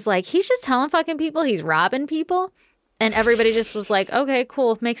point. I was like, he's just telling fucking people he's robbing people. And everybody just was like, okay,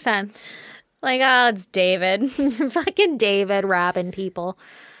 cool. Makes sense. Like, oh, it's David. Fucking David robbing people.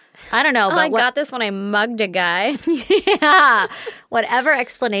 I don't know. Oh, but I got this when I mugged a guy. Yeah. Whatever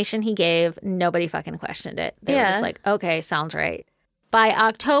explanation he gave, nobody fucking questioned it. They were Yeah. just like, okay, sounds right. By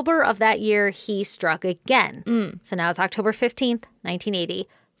October of that year, he struck again. So now it's October 15th, 1980.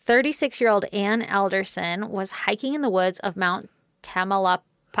 36-year-old Ann Alderson was hiking in the woods of Mount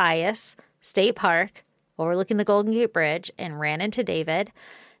Tamalpais State Park, overlooking the Golden Gate Bridge, and ran into David.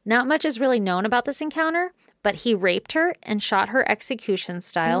 Not much is really known about this encounter, but he raped her and shot her execution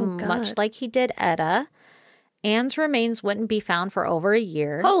style, much like he did Etta. Ann's remains wouldn't be found for over a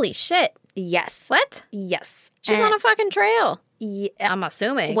year. Holy shit. Yes. What? Yes. She's on a fucking trail. Yeah. I'm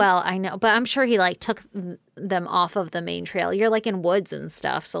assuming. Well, I know, but I'm sure he like took them off of the main trail. You're like in woods and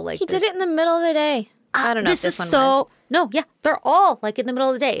stuff, so like he did it in the middle of the day. I don't know if this one was. No, yeah, they're all like in the middle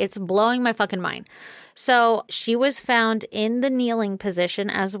of the day. It's blowing my fucking mind. So she was found in the kneeling position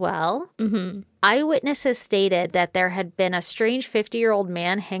as well. Mm-hmm. Eyewitnesses stated that there had been a strange 50-year-old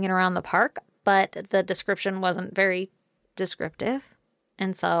man hanging around the park, but the description wasn't very descriptive.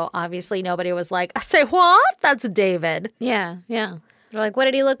 And so obviously nobody was like, I say, what? That's David. Yeah, yeah. They're like, what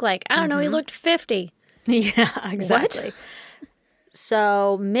did he look like? I don't know. He looked 50. Yeah, exactly. What?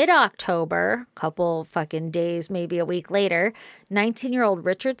 So mid-October, couple fucking days, maybe a week later, 19-year-old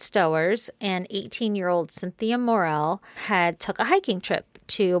Richard Stowers and 18-year-old Cynthia Morrell had took a hiking trip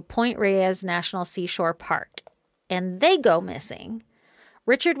to Point Reyes National Seashore Park, and they go missing.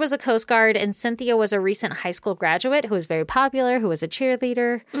 Richard was a Coast Guard, and Cynthia was a recent high school graduate who was very popular, who was a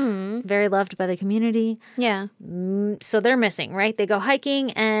cheerleader, very loved by the community. Yeah. So they're missing, right? They go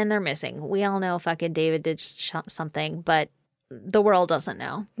hiking, and they're missing. We all know fucking David did something, but the world doesn't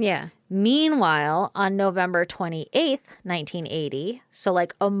know. Yeah. Meanwhile, on November 28th, 1980, so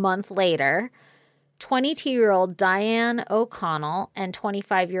like a month later, 22-year-old Diane O'Connell and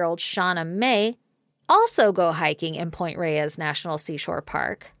 25-year-old Shauna May also go hiking in Point Reyes National Seashore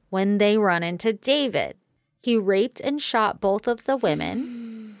Park when they run into David. He raped and shot both of the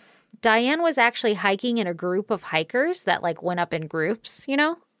women. Diane was actually hiking in a group of hikers that like went up in groups, you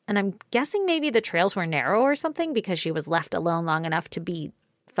know? And I'm guessing maybe the trails were narrow or something because she was left alone long enough to be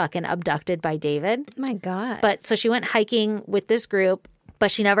fucking abducted by David. My God. But so she went hiking with this group,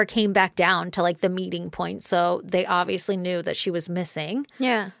 but she never came back down to like the meeting point. So they obviously knew that she was missing.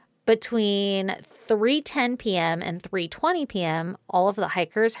 Yeah. Between 3:10 p.m. and 3:20 p.m., all of the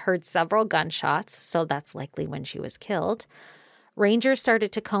hikers heard several gunshots. So that's likely when she was killed. Rangers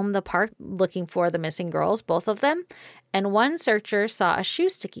started to comb the park looking for the missing girls, both of them, and one searcher saw a shoe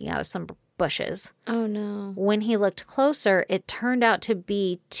sticking out of some bushes. Oh, no. When he looked closer, it turned out to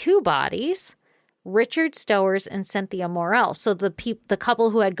be two bodies, Richard Stowers and Cynthia Morrell, so the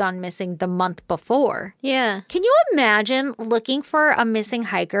couple who had gone missing the month before. Yeah. Can you imagine looking for a missing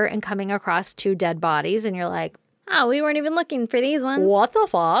hiker and coming across two dead bodies, and you're like, oh, we weren't even looking for these ones. what the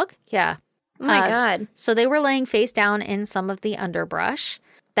fuck? Yeah. Oh, my God. So they were laying face down in some of the underbrush.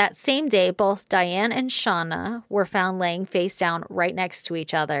 That same day, both Diane and Shauna were found laying face down right next to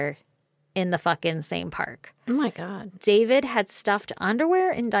each other in the fucking same park. Oh, my God. David had stuffed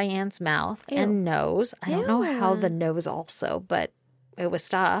underwear in Diane's mouth and nose. I don't know how the nose also, but it was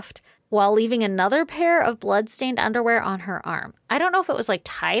stuffed, while leaving another pair of blood-stained underwear on her arm. I don't know if it was like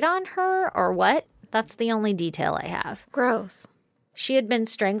tied on her or what. That's the only detail I have. Gross. She had been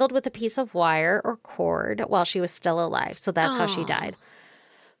strangled with a piece of wire or cord while she was still alive, so that's how she died.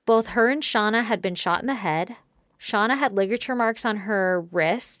 Both her and Shauna had been shot in the head. Shauna had ligature marks on her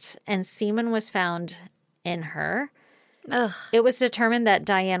wrists, and semen was found in her. Ugh. It was determined that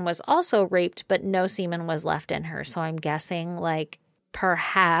Diane was also raped, but no semen was left in her. So I'm guessing, like,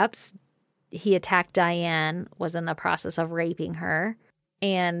 perhaps he attacked Diane, was in the process of raping her,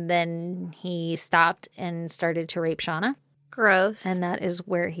 and then he stopped and started to rape Shauna. Gross. And that is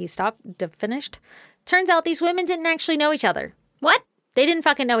where he stopped, finished. Turns out these women didn't actually know each other. What? They didn't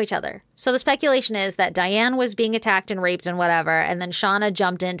fucking know each other. So the speculation is that Diane was being attacked and raped and whatever, and then Shauna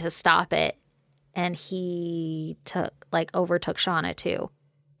jumped in to stop it, and he overtook Shauna too,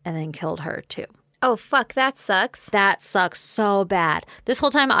 and then killed her too. Oh, fuck. That sucks. That sucks so bad. This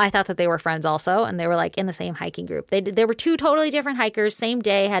whole time I thought that they were friends also, and they were like in the same hiking group. They were two totally different hikers, same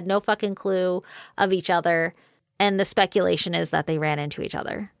day, had no fucking clue of each other. And the speculation is that they ran into each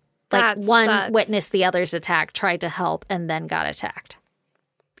other. Like That one sucks. witnessed the other's attack, tried to help, and then got attacked.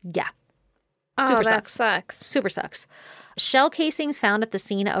 Yeah. Oh, that sucks. sucks. Super sucks. Shell casings found at the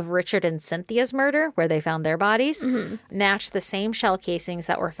scene of Richard and Cynthia's murder, where they found their bodies, matched the same shell casings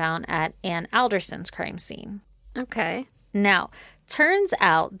that were found at Ann Alderson's crime scene. Okay. Now, turns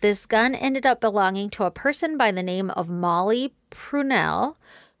out this gun ended up belonging to a person by the name of Molly Prunell,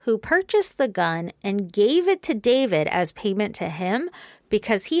 who purchased the gun and gave it to David as payment to him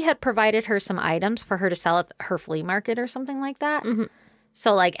because he had provided her some items for her to sell at her flea market or something like that. Mm-hmm.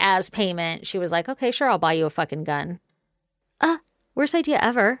 So, like, as payment, she was like, okay, sure, I'll buy you a fucking gun. Worst idea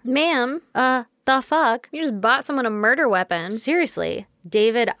ever. Ma'am, The fuck? you just bought someone a murder weapon. Seriously.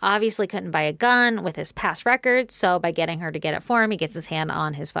 David obviously couldn't buy a gun with his past record, so by getting her to get it for him, he gets his hand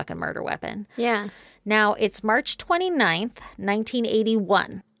on his fucking murder weapon. Yeah. Now, it's March 29th,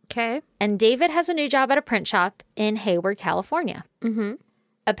 1981, Okay. and David has a new job at a print shop in Hayward, California. Mm-hmm.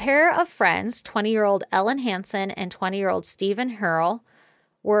 A pair of friends, 20-year-old Ellen Hansen and 20-year-old Stephen Hurl,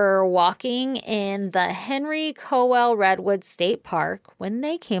 were walking in the Henry Cowell Redwood State Park when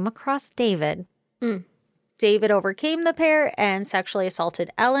they came across David. David overcame the pair and sexually assaulted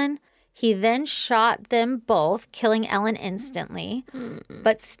Ellen. He then shot them both, killing Ellen instantly.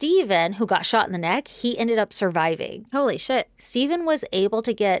 But Stephen, who got shot in the neck, he ended up surviving. Holy shit. Stephen was able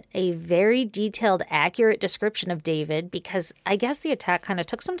to get a very detailed, accurate description of David because I guess the attack kind of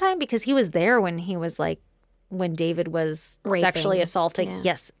took some time because he was there when he was like, when David was Raping. sexually assaulting, Yeah.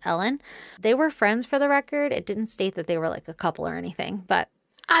 yes, Ellen. They were friends for the record. It didn't state that they were like a couple or anything, but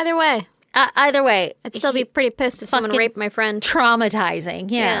Either way, either way, I'd still be pretty pissed if someone fucking raped my friend.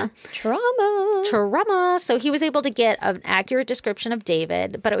 traumatizing. Yeah. Trauma. So he was able to get an accurate description of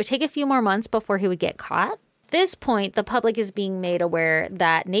David, but it would take a few more months before he would get caught. At this point, the public is being made aware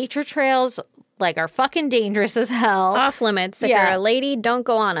that nature trails like are fucking dangerous as hell. Off limits. If Yeah. you're a lady, don't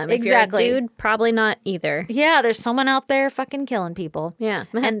go on them. Exactly. If you're a dude, probably not either. Yeah, there's someone out there fucking killing people. Yeah.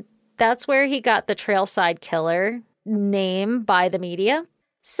 And that's where he got the Trailside Killer name by the media.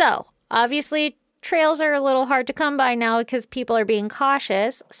 So, obviously, trails are a little hard to come by now because people are being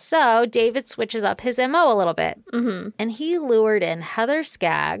cautious. So, David switches up his MO a little bit. Mm-hmm. And he lured in Heather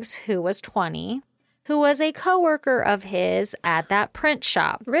Skaggs, who was 20, who was a coworker of his at that print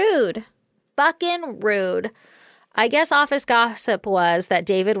shop. Rude. Fucking rude. I guess office gossip was that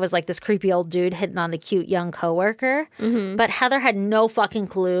David was like this creepy old dude hitting on the cute young coworker. Mm-hmm. But Heather had no fucking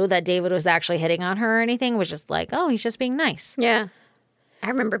clue that David was actually hitting on her or anything. It was just like, oh, he's just being nice. Yeah. I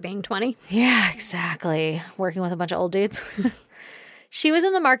remember being 20. Yeah, exactly. Working with a bunch of old dudes. She was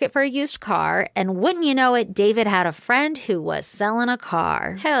in the market for a used car. And wouldn't you know it, David had a friend who was selling a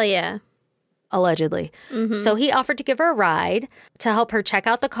car. Hell yeah. Allegedly. Mm-hmm. So he offered to give her a ride to help her check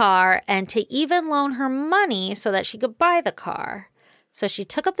out the car and to even loan her money so that she could buy the car. So she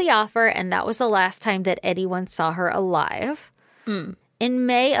took up the offer, and that was the last time that anyone saw her alive. In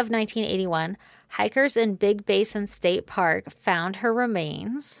May of 1981, hikers in Big Basin State Park found her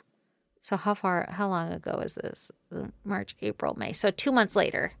remains. So how long ago is this? March, April, May. So 2 months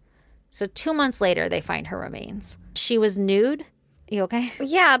later. They find her remains. She was nude. You okay?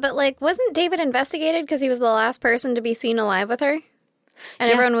 Yeah, but like, wasn't David investigated because he was the last person to be seen alive with her?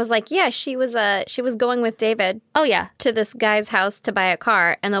 And everyone was like, yeah, she was going with David Oh, yeah. to this guy's house to buy a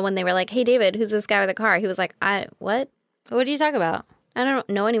car. And then when they were like, hey, David, who's this guy with a car? He was like, what? What are you talking about? I don't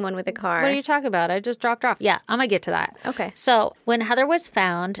know anyone with a car. What are you talking about? I just dropped her off. Yeah, I'm going to get to that. Okay. So when Heather was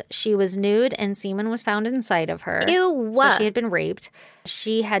found, she was nude and semen was found inside of her. Ew. So she had been raped.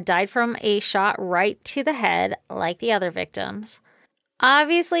 She had died from a shot right to the head like the other victims.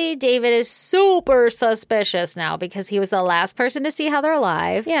 Obviously, David is super suspicious now because he was the last person to see Heather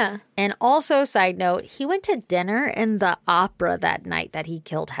alive. Yeah. And also, side note, he went to dinner in the opera that night that he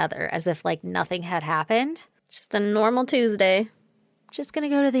killed Heather as if like nothing had happened. Just a normal Tuesday. Just going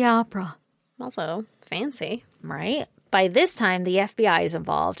to go to the opera. Also, fancy. Right? By this time, the FBI is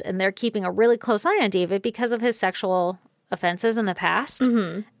involved, and they're keeping a really close eye on David because of his sexual offenses in the past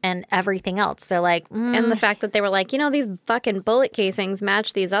and everything else. They're like, And the fact that they were like, these fucking bullet casings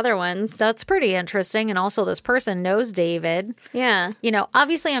match these other ones. that's pretty interesting. And also, this person knows David. Yeah.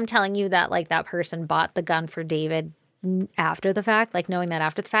 Obviously, I'm telling you that like that person bought the gun for David after the fact, like knowing that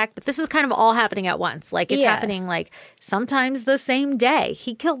after the fact. But this is kind of all happening at once. Like it's happening like sometimes the same day.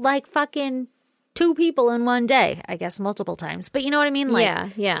 He killed like fucking 2 people in one day, I guess multiple times. But you know what I mean? Like,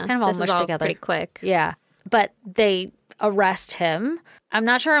 yeah. it's kind of all This is mushed together. pretty quick. Yeah. But they arrest him. I'm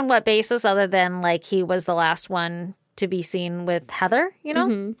not sure on what basis other than like he was the last one to be seen with Heather,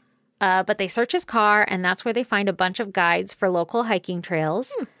 But they search his car, and that's where they find a bunch of guides for local hiking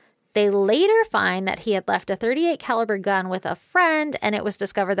trails. They later find that he had left a .38 caliber gun with a friend, and it was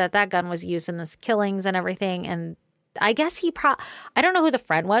discovered that that gun was used in the killings and everything. And I guess I don't know who the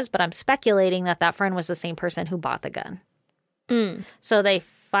friend was, but I'm speculating that that friend was the same person who bought the gun. So they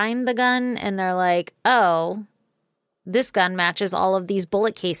find the gun, and they're like, oh, this gun matches all of these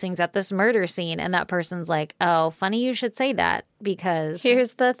bullet casings at this murder scene. And that person's like, oh, funny you should say that because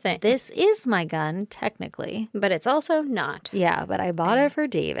Here's the thing. this is my gun, technically. But it's also not. Yeah, but I bought it for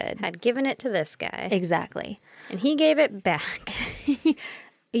David. Had given it to this guy. Exactly. And he gave it back.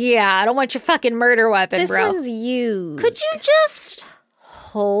 Yeah, I don't want your fucking murder weapon, This bro. one's used. Could you just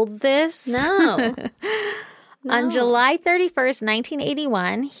hold this? No. On July 31st,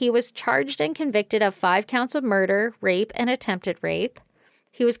 1981, he was charged and convicted of 5 counts of murder, rape, and attempted rape.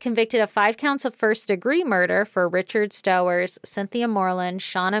 He was convicted of 5 counts of first-degree murder for Richard Stowers, Cynthia Moreland,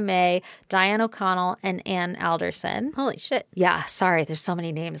 Shauna May, Diane O'Connell, and Ann Alderson. Holy shit. Yeah, sorry, there's so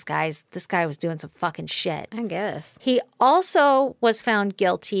many names, guys. This guy was doing some fucking shit. I guess. He also was found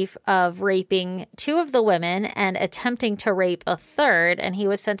guilty of raping 2 of the women and attempting to rape a third, and he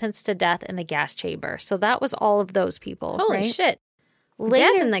was sentenced to death in the gas chamber. So that was all of those people. Holy right? shit.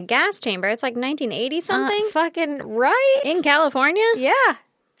 Later, Death in the gas chamber. It's like 1980 something? fucking right. In California? Yeah.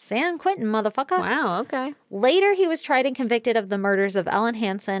 San Quentin, motherfucker. Wow, okay. Later, he was tried and convicted of the murders of Ellen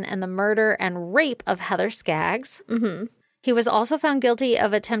Hansen and the murder and rape of Heather Skaggs. Mm-hmm. He was also found guilty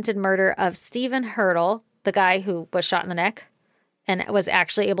of attempted murder of Stephen Hurdle, the guy who was shot in the neck and was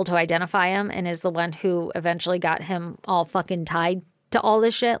actually able to identify him and is the one who eventually got him all fucking tied to all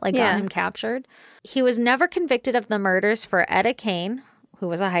this shit, like got him captured. He was never convicted of the murders for Etta Kane, who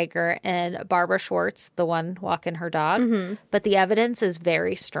was a hiker, and Barbara Schwartz, the one walking her dog. But the evidence is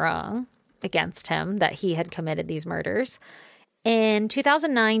very strong against him that he had committed these murders. In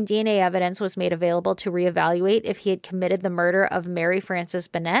 2009, DNA evidence was made available to reevaluate if he had committed the murder of Mary Frances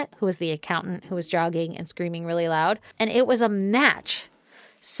Bennett, who was the accountant who was jogging and screaming really loud. And it was a match.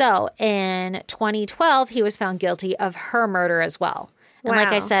 So in 2012, he was found guilty of her murder as well. And like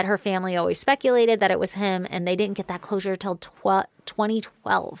I said, her family always speculated that it was him, and they didn't get that closure until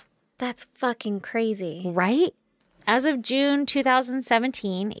 2012. That's fucking crazy. Right? As of June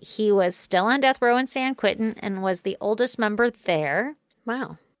 2017, he was still on death row in San Quentin and was the oldest member there.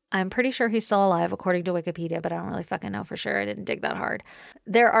 Wow. I'm pretty sure he's still alive, according to Wikipedia, but I don't really fucking know for sure. I didn't dig that hard.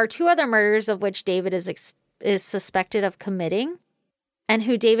 There are 2 other murders of which David is suspected of committing, and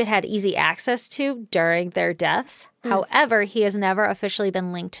who David had easy access to during their deaths. However, he has never officially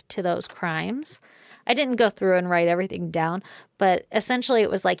been linked to those crimes. I didn't go through and write everything down, but essentially it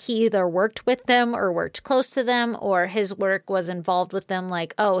was like he either worked with them or worked close to them, or his work was involved with them,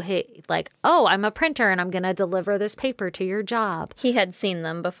 like, oh, I'm a printer and I'm going to deliver this paper to your job. He had seen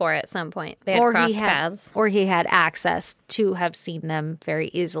them before at some point. They had crossed paths. Or he had access to have seen them very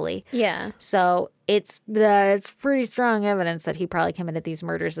easily. Yeah. So it's pretty strong evidence that he probably committed these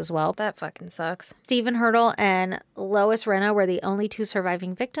murders as well. That fucking sucks. Stephen Hurdle and Lois Renna were the only 2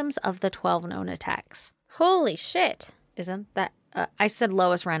 surviving victims of the 12 known attacks. Holy shit. Isn't that... I said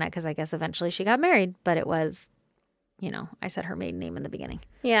Lois Renna because I guess eventually she got married, but it was, I said her maiden name in the beginning.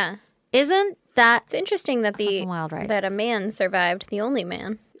 Yeah. Isn't that... It's interesting that wild, right? that a man survived, the only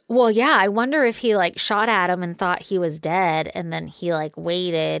man. Well, yeah, I wonder if he, shot at him and thought he was dead, and then he,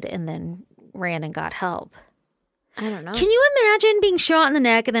 waited and then ran and got help. I don't know. Can you imagine being shot in the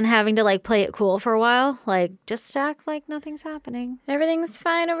neck and then having to, play it cool for a while? Just act like nothing's happening. Everything's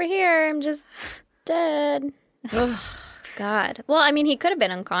fine over here. I'm just dead. God. Well, I mean, he could have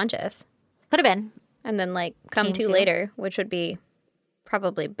been unconscious. Could have been. And then, come to later, which would be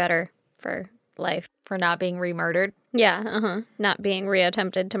probably better for life. For not being re-murdered. Yeah, Not being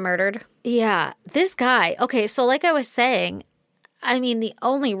reattempted to murdered. Yeah. This guy, okay, so like I was saying, I mean, the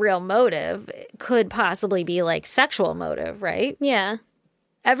only real motive could possibly be, sexual motive, right? Yeah.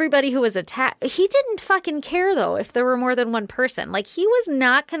 Everybody who was attacked, he didn't fucking care, though, if there were more than one person. He was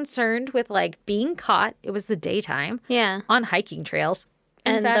not concerned with, being caught. It was the daytime. Yeah. On hiking trails.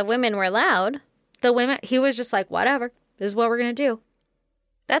 And the women were loud. The women, he was just whatever. This is what we're going to do.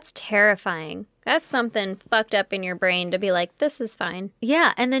 That's terrifying. That's something fucked up in your brain to be like, this is fine.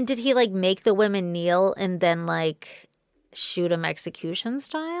 Yeah. And then did he, make the women kneel and then, shoot them execution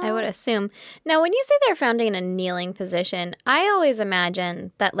style? I would assume. Now, when you say they're found in a kneeling position, I always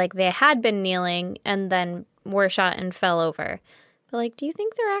imagine that, they had been kneeling and then were shot and fell over. But, do you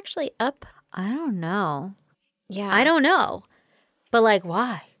think they're actually up? I don't know. Yeah. I don't know. But,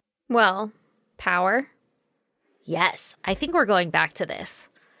 why? Well, power. Yes. I think we're going back to this.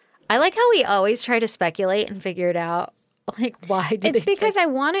 I like how we always try to speculate and figure it out. Why did it's because I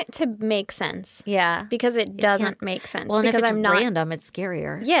want it to make sense. Yeah. Because it doesn't make sense. Well, because if it's I'm not random, it's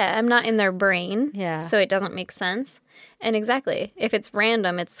scarier. Yeah, I'm not in their brain. Yeah. So it doesn't make sense. And exactly, if it's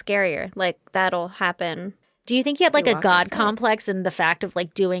random, it's scarier. That'll happen. Do you think he had a God complex in the fact of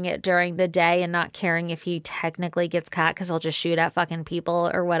doing it during the day and not caring if he technically gets caught because he'll just shoot at fucking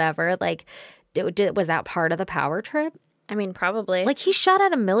people or whatever? Was that part of the power trip? I mean, probably. Like, he shot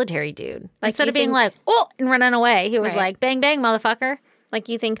at a military dude. Like, instead you of being think- like, oh, and running away. He was Right. like, bang, bang, motherfucker. Like,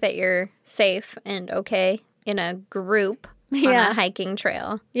 you think that you're safe and okay in a group on Yeah. a hiking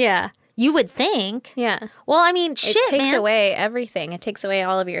trail. Yeah. You would think. Yeah. Well, I mean, shit, It takes man. away everything. It takes away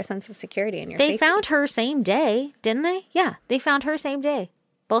all of your sense of security and your They safety. found her same day, didn't they? Yeah, they found her same day.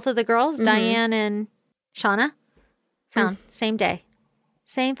 Both of the girls, Mm-hmm. Diane and Shauna, found same day.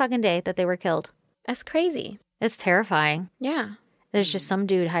 Same fucking day that they were killed. That's crazy. It's terrifying. Yeah. There's just some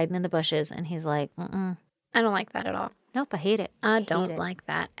dude hiding in the bushes, and he's like, mm-mm. I don't like that at all. Nope, I hate it. I Hate don't it. like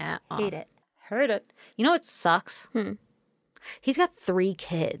that at all. Hate it. Heard it. You know what sucks? He's got 3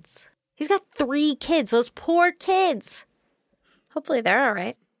 kids. He's got 3 kids. Those poor kids. Hopefully they're all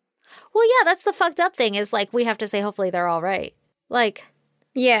right. Well, yeah, that's the fucked up thing is, like, we have to say hopefully they're all right. Like,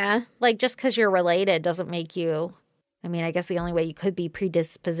 Yeah. just because you're related doesn't make you... I mean, I guess the only way you could be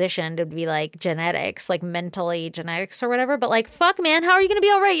predispositioned would be, like, genetics, like, mentally genetics or whatever. But, like, fuck, man, how are you going to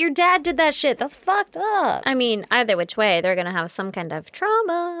be all right? Your dad did that shit. That's fucked up. I mean, either which way, they're going to have some kind of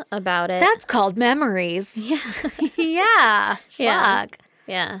trauma about it. That's called memories. Yeah. Yeah. Yeah. Fuck.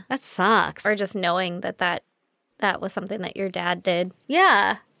 Yeah. That sucks. Or just knowing that was something that your dad did.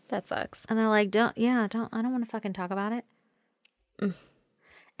 Yeah. That sucks. And they're like, I don't want to fucking talk about it.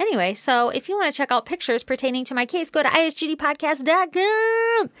 Anyway, so if you want to check out pictures pertaining to my case, go to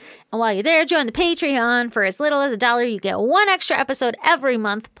isgdpodcast.com. And while you're there, join the Patreon. For as little as $1, you get 1 extra episode every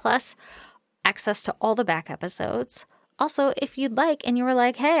month, plus access to all the back episodes. Also, if you'd like, and you were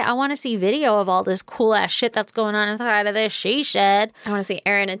like, hey, I want to see video of all this cool ass shit that's going on inside of this she shed I want to see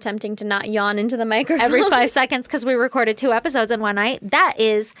Erin attempting to not yawn into the microphone. every 5 seconds because we recorded 2 episodes in one night, that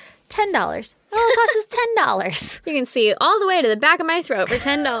is $10. All it costs is $10. You can see all the way to the back of my throat for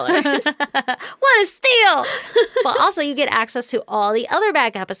 $10. What a steal! But also, you get access to all the other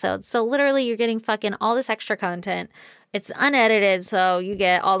back episodes. So literally, you're getting fucking all this extra content. It's unedited, so you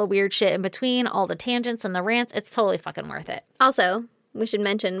get all the weird shit in between, all the tangents and the rants. It's totally fucking worth it. Also, we should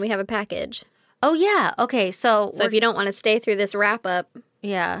mention we have a package. Oh, yeah. Okay, so So if you don't want to stay through this wrap up,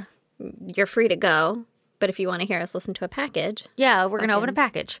 yeah. you're free to go. But if you want to hear us listen to a package, Yeah, we're going to open a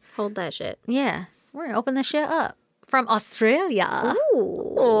package. hold that shit. Yeah, we're going to open this shit up. From Australia.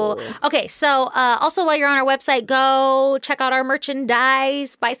 Ooh. Okay, so also while you're on our website, go check out our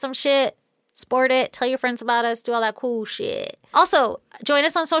merchandise, buy some shit, sport it, tell your friends about us, do all that cool shit. Also, join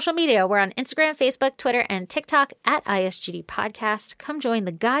us on social media. We're on Instagram, Facebook, Twitter, and TikTok at ISGD Podcast. Come join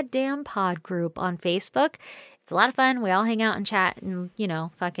the goddamn pod group on Facebook. It's a lot of fun. We all hang out and chat and,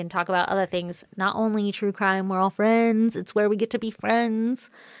 fucking talk about other things. Not only true crime, we're all friends. It's where we get to be friends.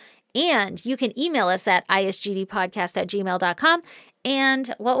 And you can email us at isgdpodcast@gmail.com.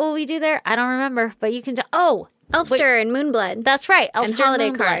 And what will we do there? I don't remember, but you can Elfster and Moonblood. that's right. And Elfster holiday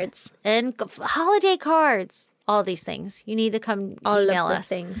Moonblood. cards. And holiday cards. All these things. You need to come All of email the us.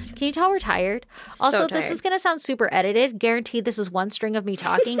 things. Can you tell we're tired? Also, this tired. is going to sound super edited. Guaranteed this is one string of me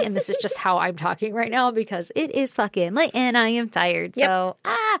talking, and this is just how I'm talking right now because it is fucking late and I am tired. Yep. So,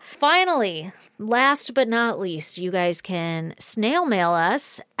 finally, last but not least, you guys can snail mail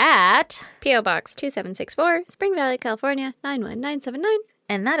us at, P.O. Box 2764, Spring Valley, California, 91979.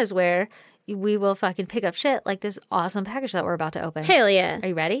 and that is where we will fucking pick up shit like this awesome package that we're about to open. Hell yeah. Are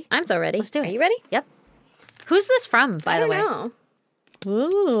you ready? I'm so ready. Let's do it. Are you ready? Yep. Who's this from, by the way? I don't know.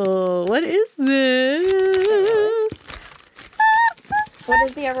 Ooh, what is this? What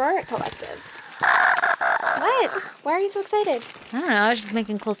is the Aurora Collective? What? Why are you so excited? I don't know. I was just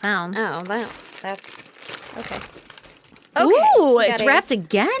making cool sounds. Oh, wow. That's okay. Ooh, You it's got wrapped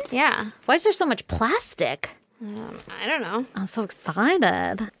again? Yeah. Why is there so much plastic? I don't know. I'm so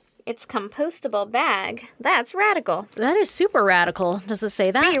excited. It's compostable bag. That's radical. That is super radical. Does it say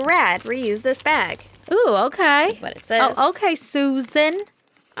Be that? rad. Reuse this bag. Ooh, okay. That's what it says. Oh, okay, Susan.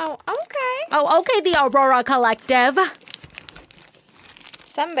 Oh, okay. Oh, okay, the Aurora Collective.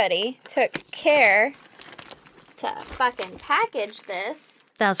 Somebody took care to fucking package this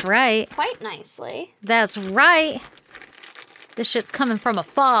That's right. quite nicely. That's right. This shit's coming from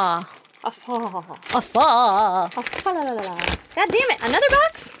afar. Oh, Afar. God damn it. Another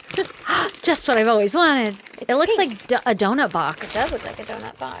box? Just what I've always wanted. It looks pink. like a donut box. It does look like a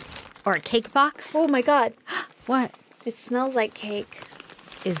donut box. Or a cake box. Oh my god. What? It smells like cake.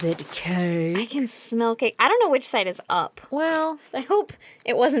 Is it I cake? can smell cake. I don't know which side is up. Well, I hope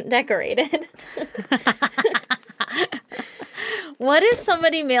it wasn't decorated. what if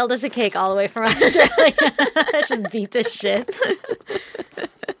somebody mailed us a cake all the way from Australia? That just beat to shit.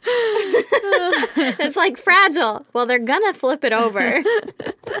 It's like fragile. Well, they're gonna flip it over.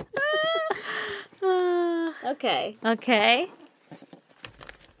 Okay. Okay.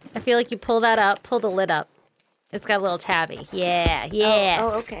 I feel like you pull that up, pull the lid up. It's got a little tabby. Yeah, yeah.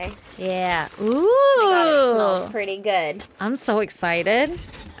 Oh, okay. Yeah. Ooh. Oh my God, it smells pretty good. I'm so excited.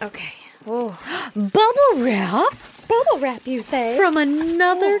 Okay. Oh. Bubble wrap Bubble wrap, you say? from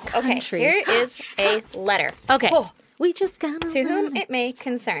another Okay, country. here is a letter. Okay. Oh. We just got To whom it may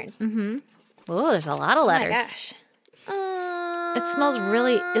concern. Oh, there's a lot of letters. Oh my gosh. It smells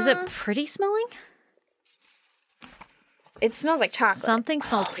really. Is it pretty smelling? It smells like chocolate. Something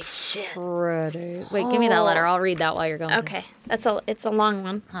smells Holy shit. pretty. Wait, give me that letter. I'll read that while you're going. Okay. It's a long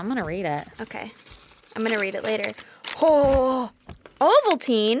one. I'm gonna read it. Okay. I'm going to read it later. Oh.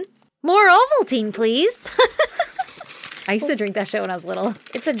 Ovaltine. More Ovaltine, please. I used to drink that shit when I was little.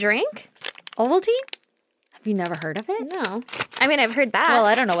 It's a drink? Ovaltine? Have you never heard of it? No. I mean, I've heard that. Well,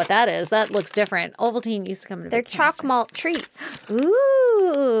 I don't know what that is. That looks different. Ovaltine used to come in a They're big chalk canister. malt treats.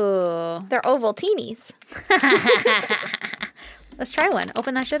 Ooh. They're Ovaltinis. Let's try one.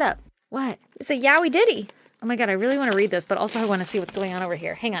 Open that shit up. What? It's a Yowie Diddy. Oh my God, I really want to read this, but also I want to see what's going on over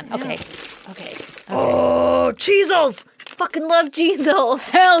here. Hang on. Okay. Oh, Cheezels. Fucking love Cheezels.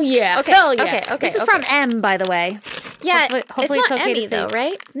 Hell yeah. Okay, Hell yeah. okay, okay, This is okay. from M, by the way. Yeah, Hopefully it's not okay to Emmy see. though,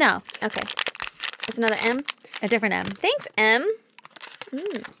 right? No, Okay. It's another M. a different M. Thanks, M.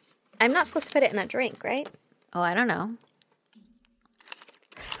 I'm not supposed to put it in a drink, right? Oh, I don't know.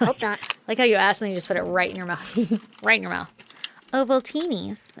 Hope not. Like how you asked and then you just put it right in your mouth. Right in your mouth.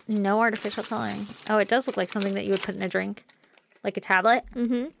 Ovaltinis. No artificial coloring. Oh, it does look like something that you would put in a drink. Like a tablet.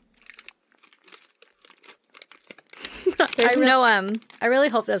 Mm-hmm. There's no I really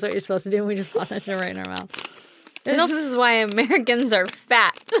hope that's what you're supposed to do and we just pop that shit right in our mouth. This is why Americans are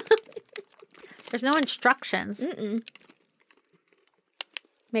fat. There's no instructions.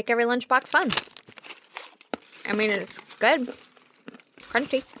 Make every lunchbox fun. I mean, it's good.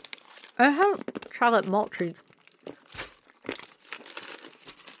 Crunchy. I have chocolate malt treats.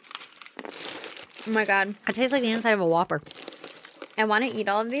 Oh my God. It tastes like the inside of a Whopper. I want to eat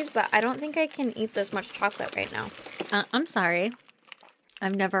all of these, but I don't think I can eat this much chocolate right now. I'm sorry.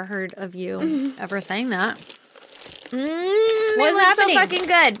 I've never heard of you ever saying that. What's happening? so fucking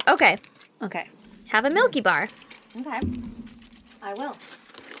good. Okay. Okay. Have a Milky Bar. Okay. I will.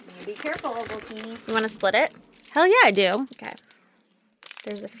 You be careful, Ovaltini. You want to split it? Hell yeah, I do. Okay.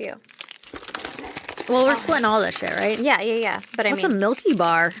 There's a few. Well, we're splitting all this shit, right? Yeah. But What's I a mean, Milky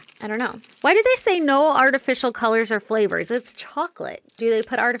Bar? I don't know. Why did they say no artificial colors or flavors? It's chocolate. Do they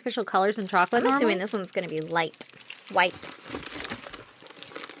put artificial colors in chocolate I'm normally? assuming this one's going to be light. White.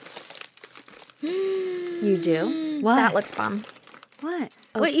 You do? What? That looks bomb. What?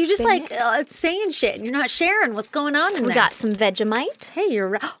 Oh, Wait, you just spin like saying shit and you're not sharing what's going on in We there. got some Vegemite. Hey, you're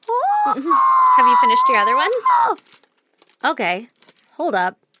right. Oh! Have you finished your other one? Okay. Hold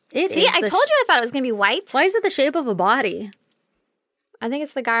up. See, I told you I thought it was going to be white. Why is it the shape of a body? I think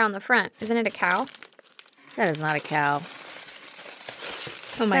it's the guy on the front. Isn't it a cow? That is not a cow.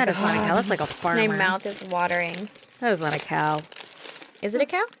 Oh my That is not a cow. That's like a farmer. My mouth is watering. That is not a cow. Is it a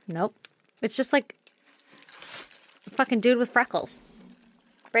cow? Nope. It's just like a fucking dude with freckles.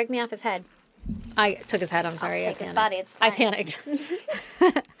 Break me off his head. I took his head. I'm sorry. take I his panicked. body, it's I fine. panicked.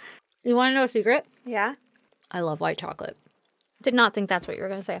 You want to know a secret? Yeah? I love white chocolate. Did not think that's what you were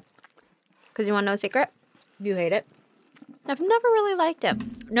going to say. Because you want to know a secret? You hate it? I've never really liked it.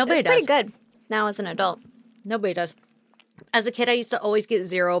 Nobody It's does. pretty good now as an adult. Nobody does. As a kid, I used to always get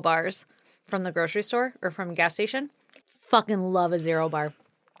 0 bars from the grocery store or from a gas station. Fucking love a 0 bar.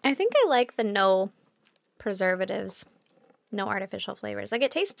 I think I like the no preservatives, no artificial flavors. Like,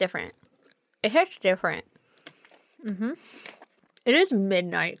 it tastes different. It hits different. It is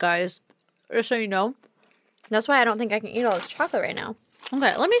midnight, guys. Just so you know. That's why I don't think I can eat all this chocolate right now.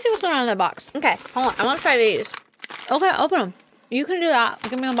 Okay, let me see what's going on in that box. Okay, hold on. I want to try these. Okay, open them. You can do that.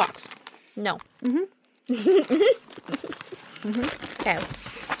 Give me a box. No. Okay.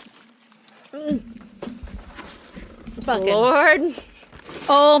 Fucking. Lord.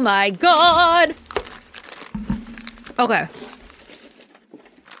 Oh my god. Okay.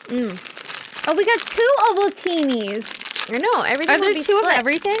 Oh, we got 2 Ovaltinis. I know. Everything Are there will be 2 split. of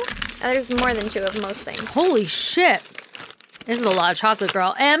everything? There's more than 2 of most things. Holy shit. This is a lot of chocolate,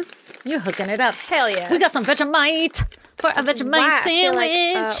 girl. Em, you hooking it up. Hell yeah. We got some Vegemite for a Vegemite Wow, I feel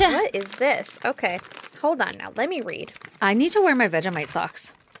sandwich. like, what is this? Okay. Hold on now. Let me read. I need to wear my Vegemite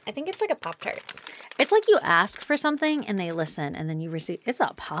socks. I think it's like a Pop-Tart. It's like you ask for something and they listen and then you receive. It's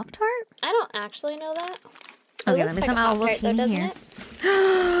a Pop-Tart? I don't actually know that. Okay, let me some Ovaltine doesn't here.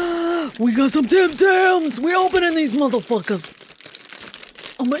 it? We got some Tim Tams. We opening these motherfuckers.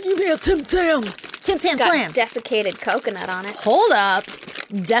 I'm gonna eat me a Tim Tam. Tim Tam Got Slam. desiccated coconut on it. Hold up.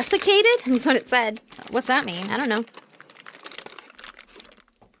 Desiccated? That's what it said. What's that mean? I don't know.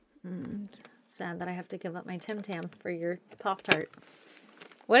 sad that I have to give up my Tim Tam for your Pop-Tart.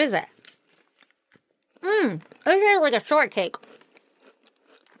 What is it? It tastes like a shortcake.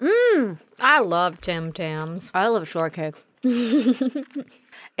 I love Tim Tams. I love shortcake.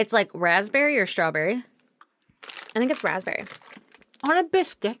 It's like raspberry or strawberry? I think it's raspberry. On a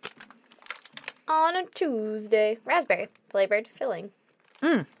biscuit. On a Tuesday. Raspberry flavored filling.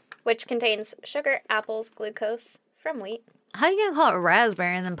 Which contains sugar, apples, glucose from wheat. How are you going to call it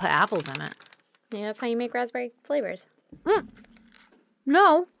raspberry and then put apples in it? Yeah, that's how you make raspberry flavors.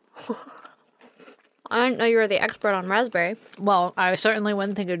 No. I didn't know you were the expert on raspberry. Well, I certainly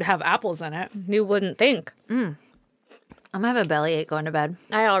wouldn't think it would have apples in it. You wouldn't think. I'm going to have a bellyache going to bed.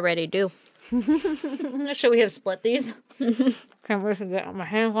 I already do. Should we have split these? Can't wait to get my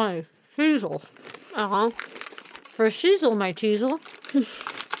hands on a cheesel. For cheesel, my cheesel.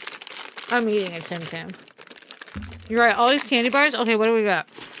 I'm eating a Tim Tam. You're right, all these candy bars? Okay, what do we got?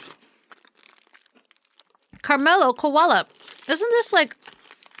 Carmelo Koala. Isn't this like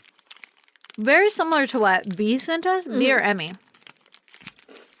very similar to what B sent us? B or Emmy?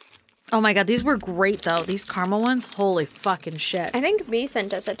 Oh my god, these were great though. These caramel ones, holy fucking shit. I think B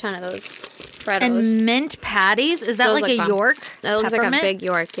sent us a ton of those Freddos. And mint patties? Is that Those like a look fun. York? That looks peppermint? like a big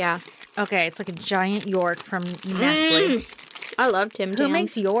York, yeah. Okay, it's like a giant York from Nestle. I love Tim Tams. Who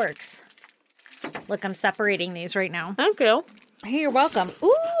makes Yorks? Look, I'm separating these right now. Thank you. Hey, you're welcome.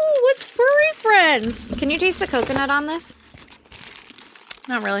 Ooh, what's Furry Friends? Can you taste the coconut on this?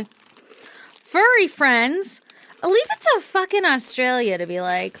 Not really. Furry Friends? I'll leave it to fucking Australia to be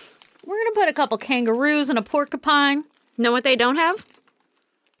like, we're going to put a couple kangaroos and a porcupine. Know what they don't have?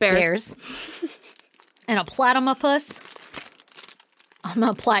 Bears. And a platypus. I'm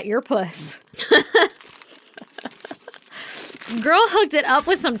going to plat your puss. Girl hooked it up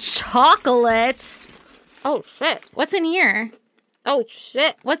with some chocolate. Oh, shit. What's in here? Oh,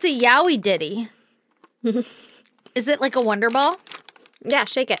 shit. What's a Yowie Ditty? Is it like a Wonder Ball? Yeah,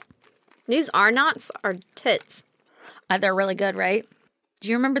 shake it. These are knots are tits. They're really good, right? Do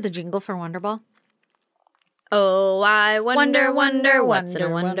you remember the jingle for Wonder Ball? Oh, I wonder, what's in a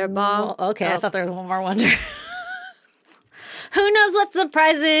Wonder Ball? Okay, Oh. I thought there was one more wonder. Who knows what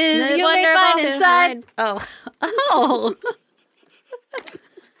surprises The you may Wonder find Ball inside? can Oh.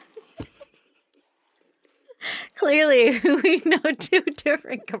 Clearly, we know two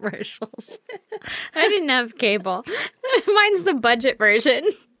different commercials. I didn't have cable. Mine's the budget version.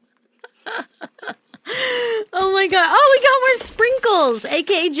 Oh my god. Oh, we got more sprinkles,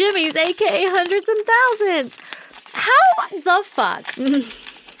 aka Jimmy's, aka hundreds and thousands. How the fuck?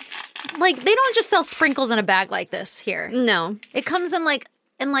 Like, they don't just sell sprinkles in a bag like this here. No. It comes in like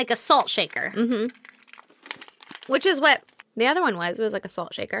a salt shaker. Which is what the other one was. It was like a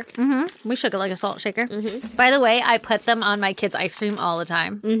salt shaker. We shook it like a salt shaker. By the way, I put them on my kids' ice cream all the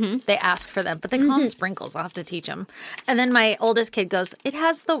time. They ask for them, but they call them sprinkles. I'll have to teach them. And then my oldest kid goes, "It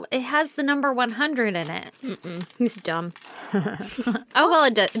has the number 100 in it." He's dumb. Oh, well,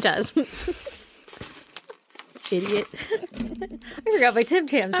 it does. Idiot. I forgot my Tim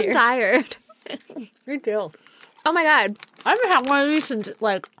Tams I'm here. tired. Me too. Oh, my God. I haven't had one of these since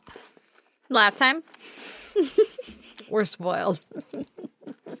like Last time? we're spoiled.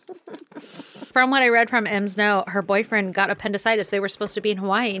 From what I read from M's note, her boyfriend got appendicitis. They were supposed to be in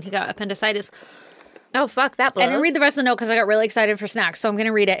Hawaii, and he got appendicitis. Oh, fuck, that blows. I didn't read the rest of the note because I got really excited for snacks. So I'm going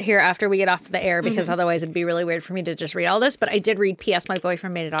to read it here after we get off the air because otherwise it'd be really weird for me to just read all this. But I did read P.S. My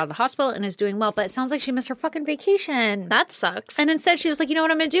boyfriend made it out of the hospital and is doing well. But it sounds like she missed her fucking vacation. That sucks. And instead she was like, you know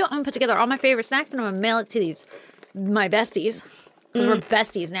what I'm going to do? I'm going to put together all my favorite snacks and I'm going to mail it to my besties. Because we're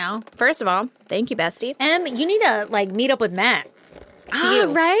besties now. First of all, thank you, bestie. You need to like meet up with Matt. Ah,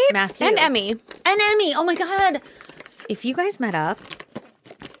 right? Matthew. And Emmy. And Emmy. Oh my God. If you guys met up,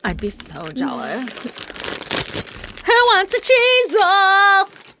 I'd be so jealous. Who wants a cheesel?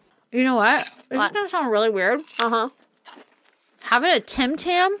 You know what? This is going to sound really weird. Uh-huh. Having a Tim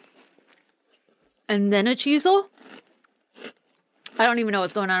Tam and then a cheesel. I don't even know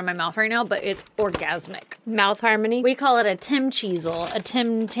what's going on in my mouth right now, but it's orgasmic. Mouth harmony. We call it a Tim Cheesel, a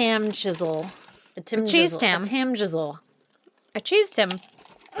Tim Tam Chisel, a Tim cheese Jizzle, tam. a Tam Jizzle. I cheesed him.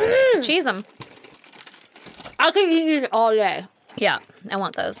 Cheese him. I could eat these all day. Yeah, I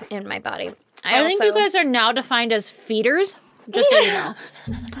want those in my body. I think you guys are now defined as feeders, just so you know.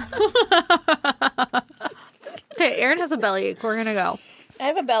 Okay, Erin has a bellyache. We're going to go. I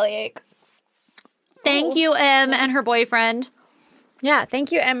have a bellyache. Thank you, Em, and her boyfriend. Yeah,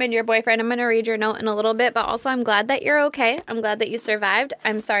 thank you, Em, and your boyfriend. I'm going to read your note in a little bit, but also I'm glad that you're okay. I'm glad that you survived.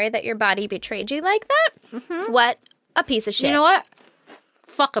 I'm sorry that your body betrayed you like that. What a piece of shit. You know what?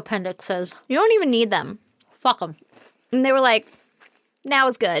 Fuck appendixes. You don't even need them. Fuck them. And they were like, now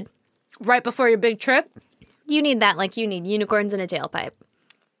is good. Right before your big trip? You need that like you need unicorns in a tailpipe.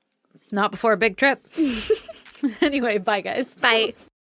 Not before a big trip. Anyway, bye, guys. Bye.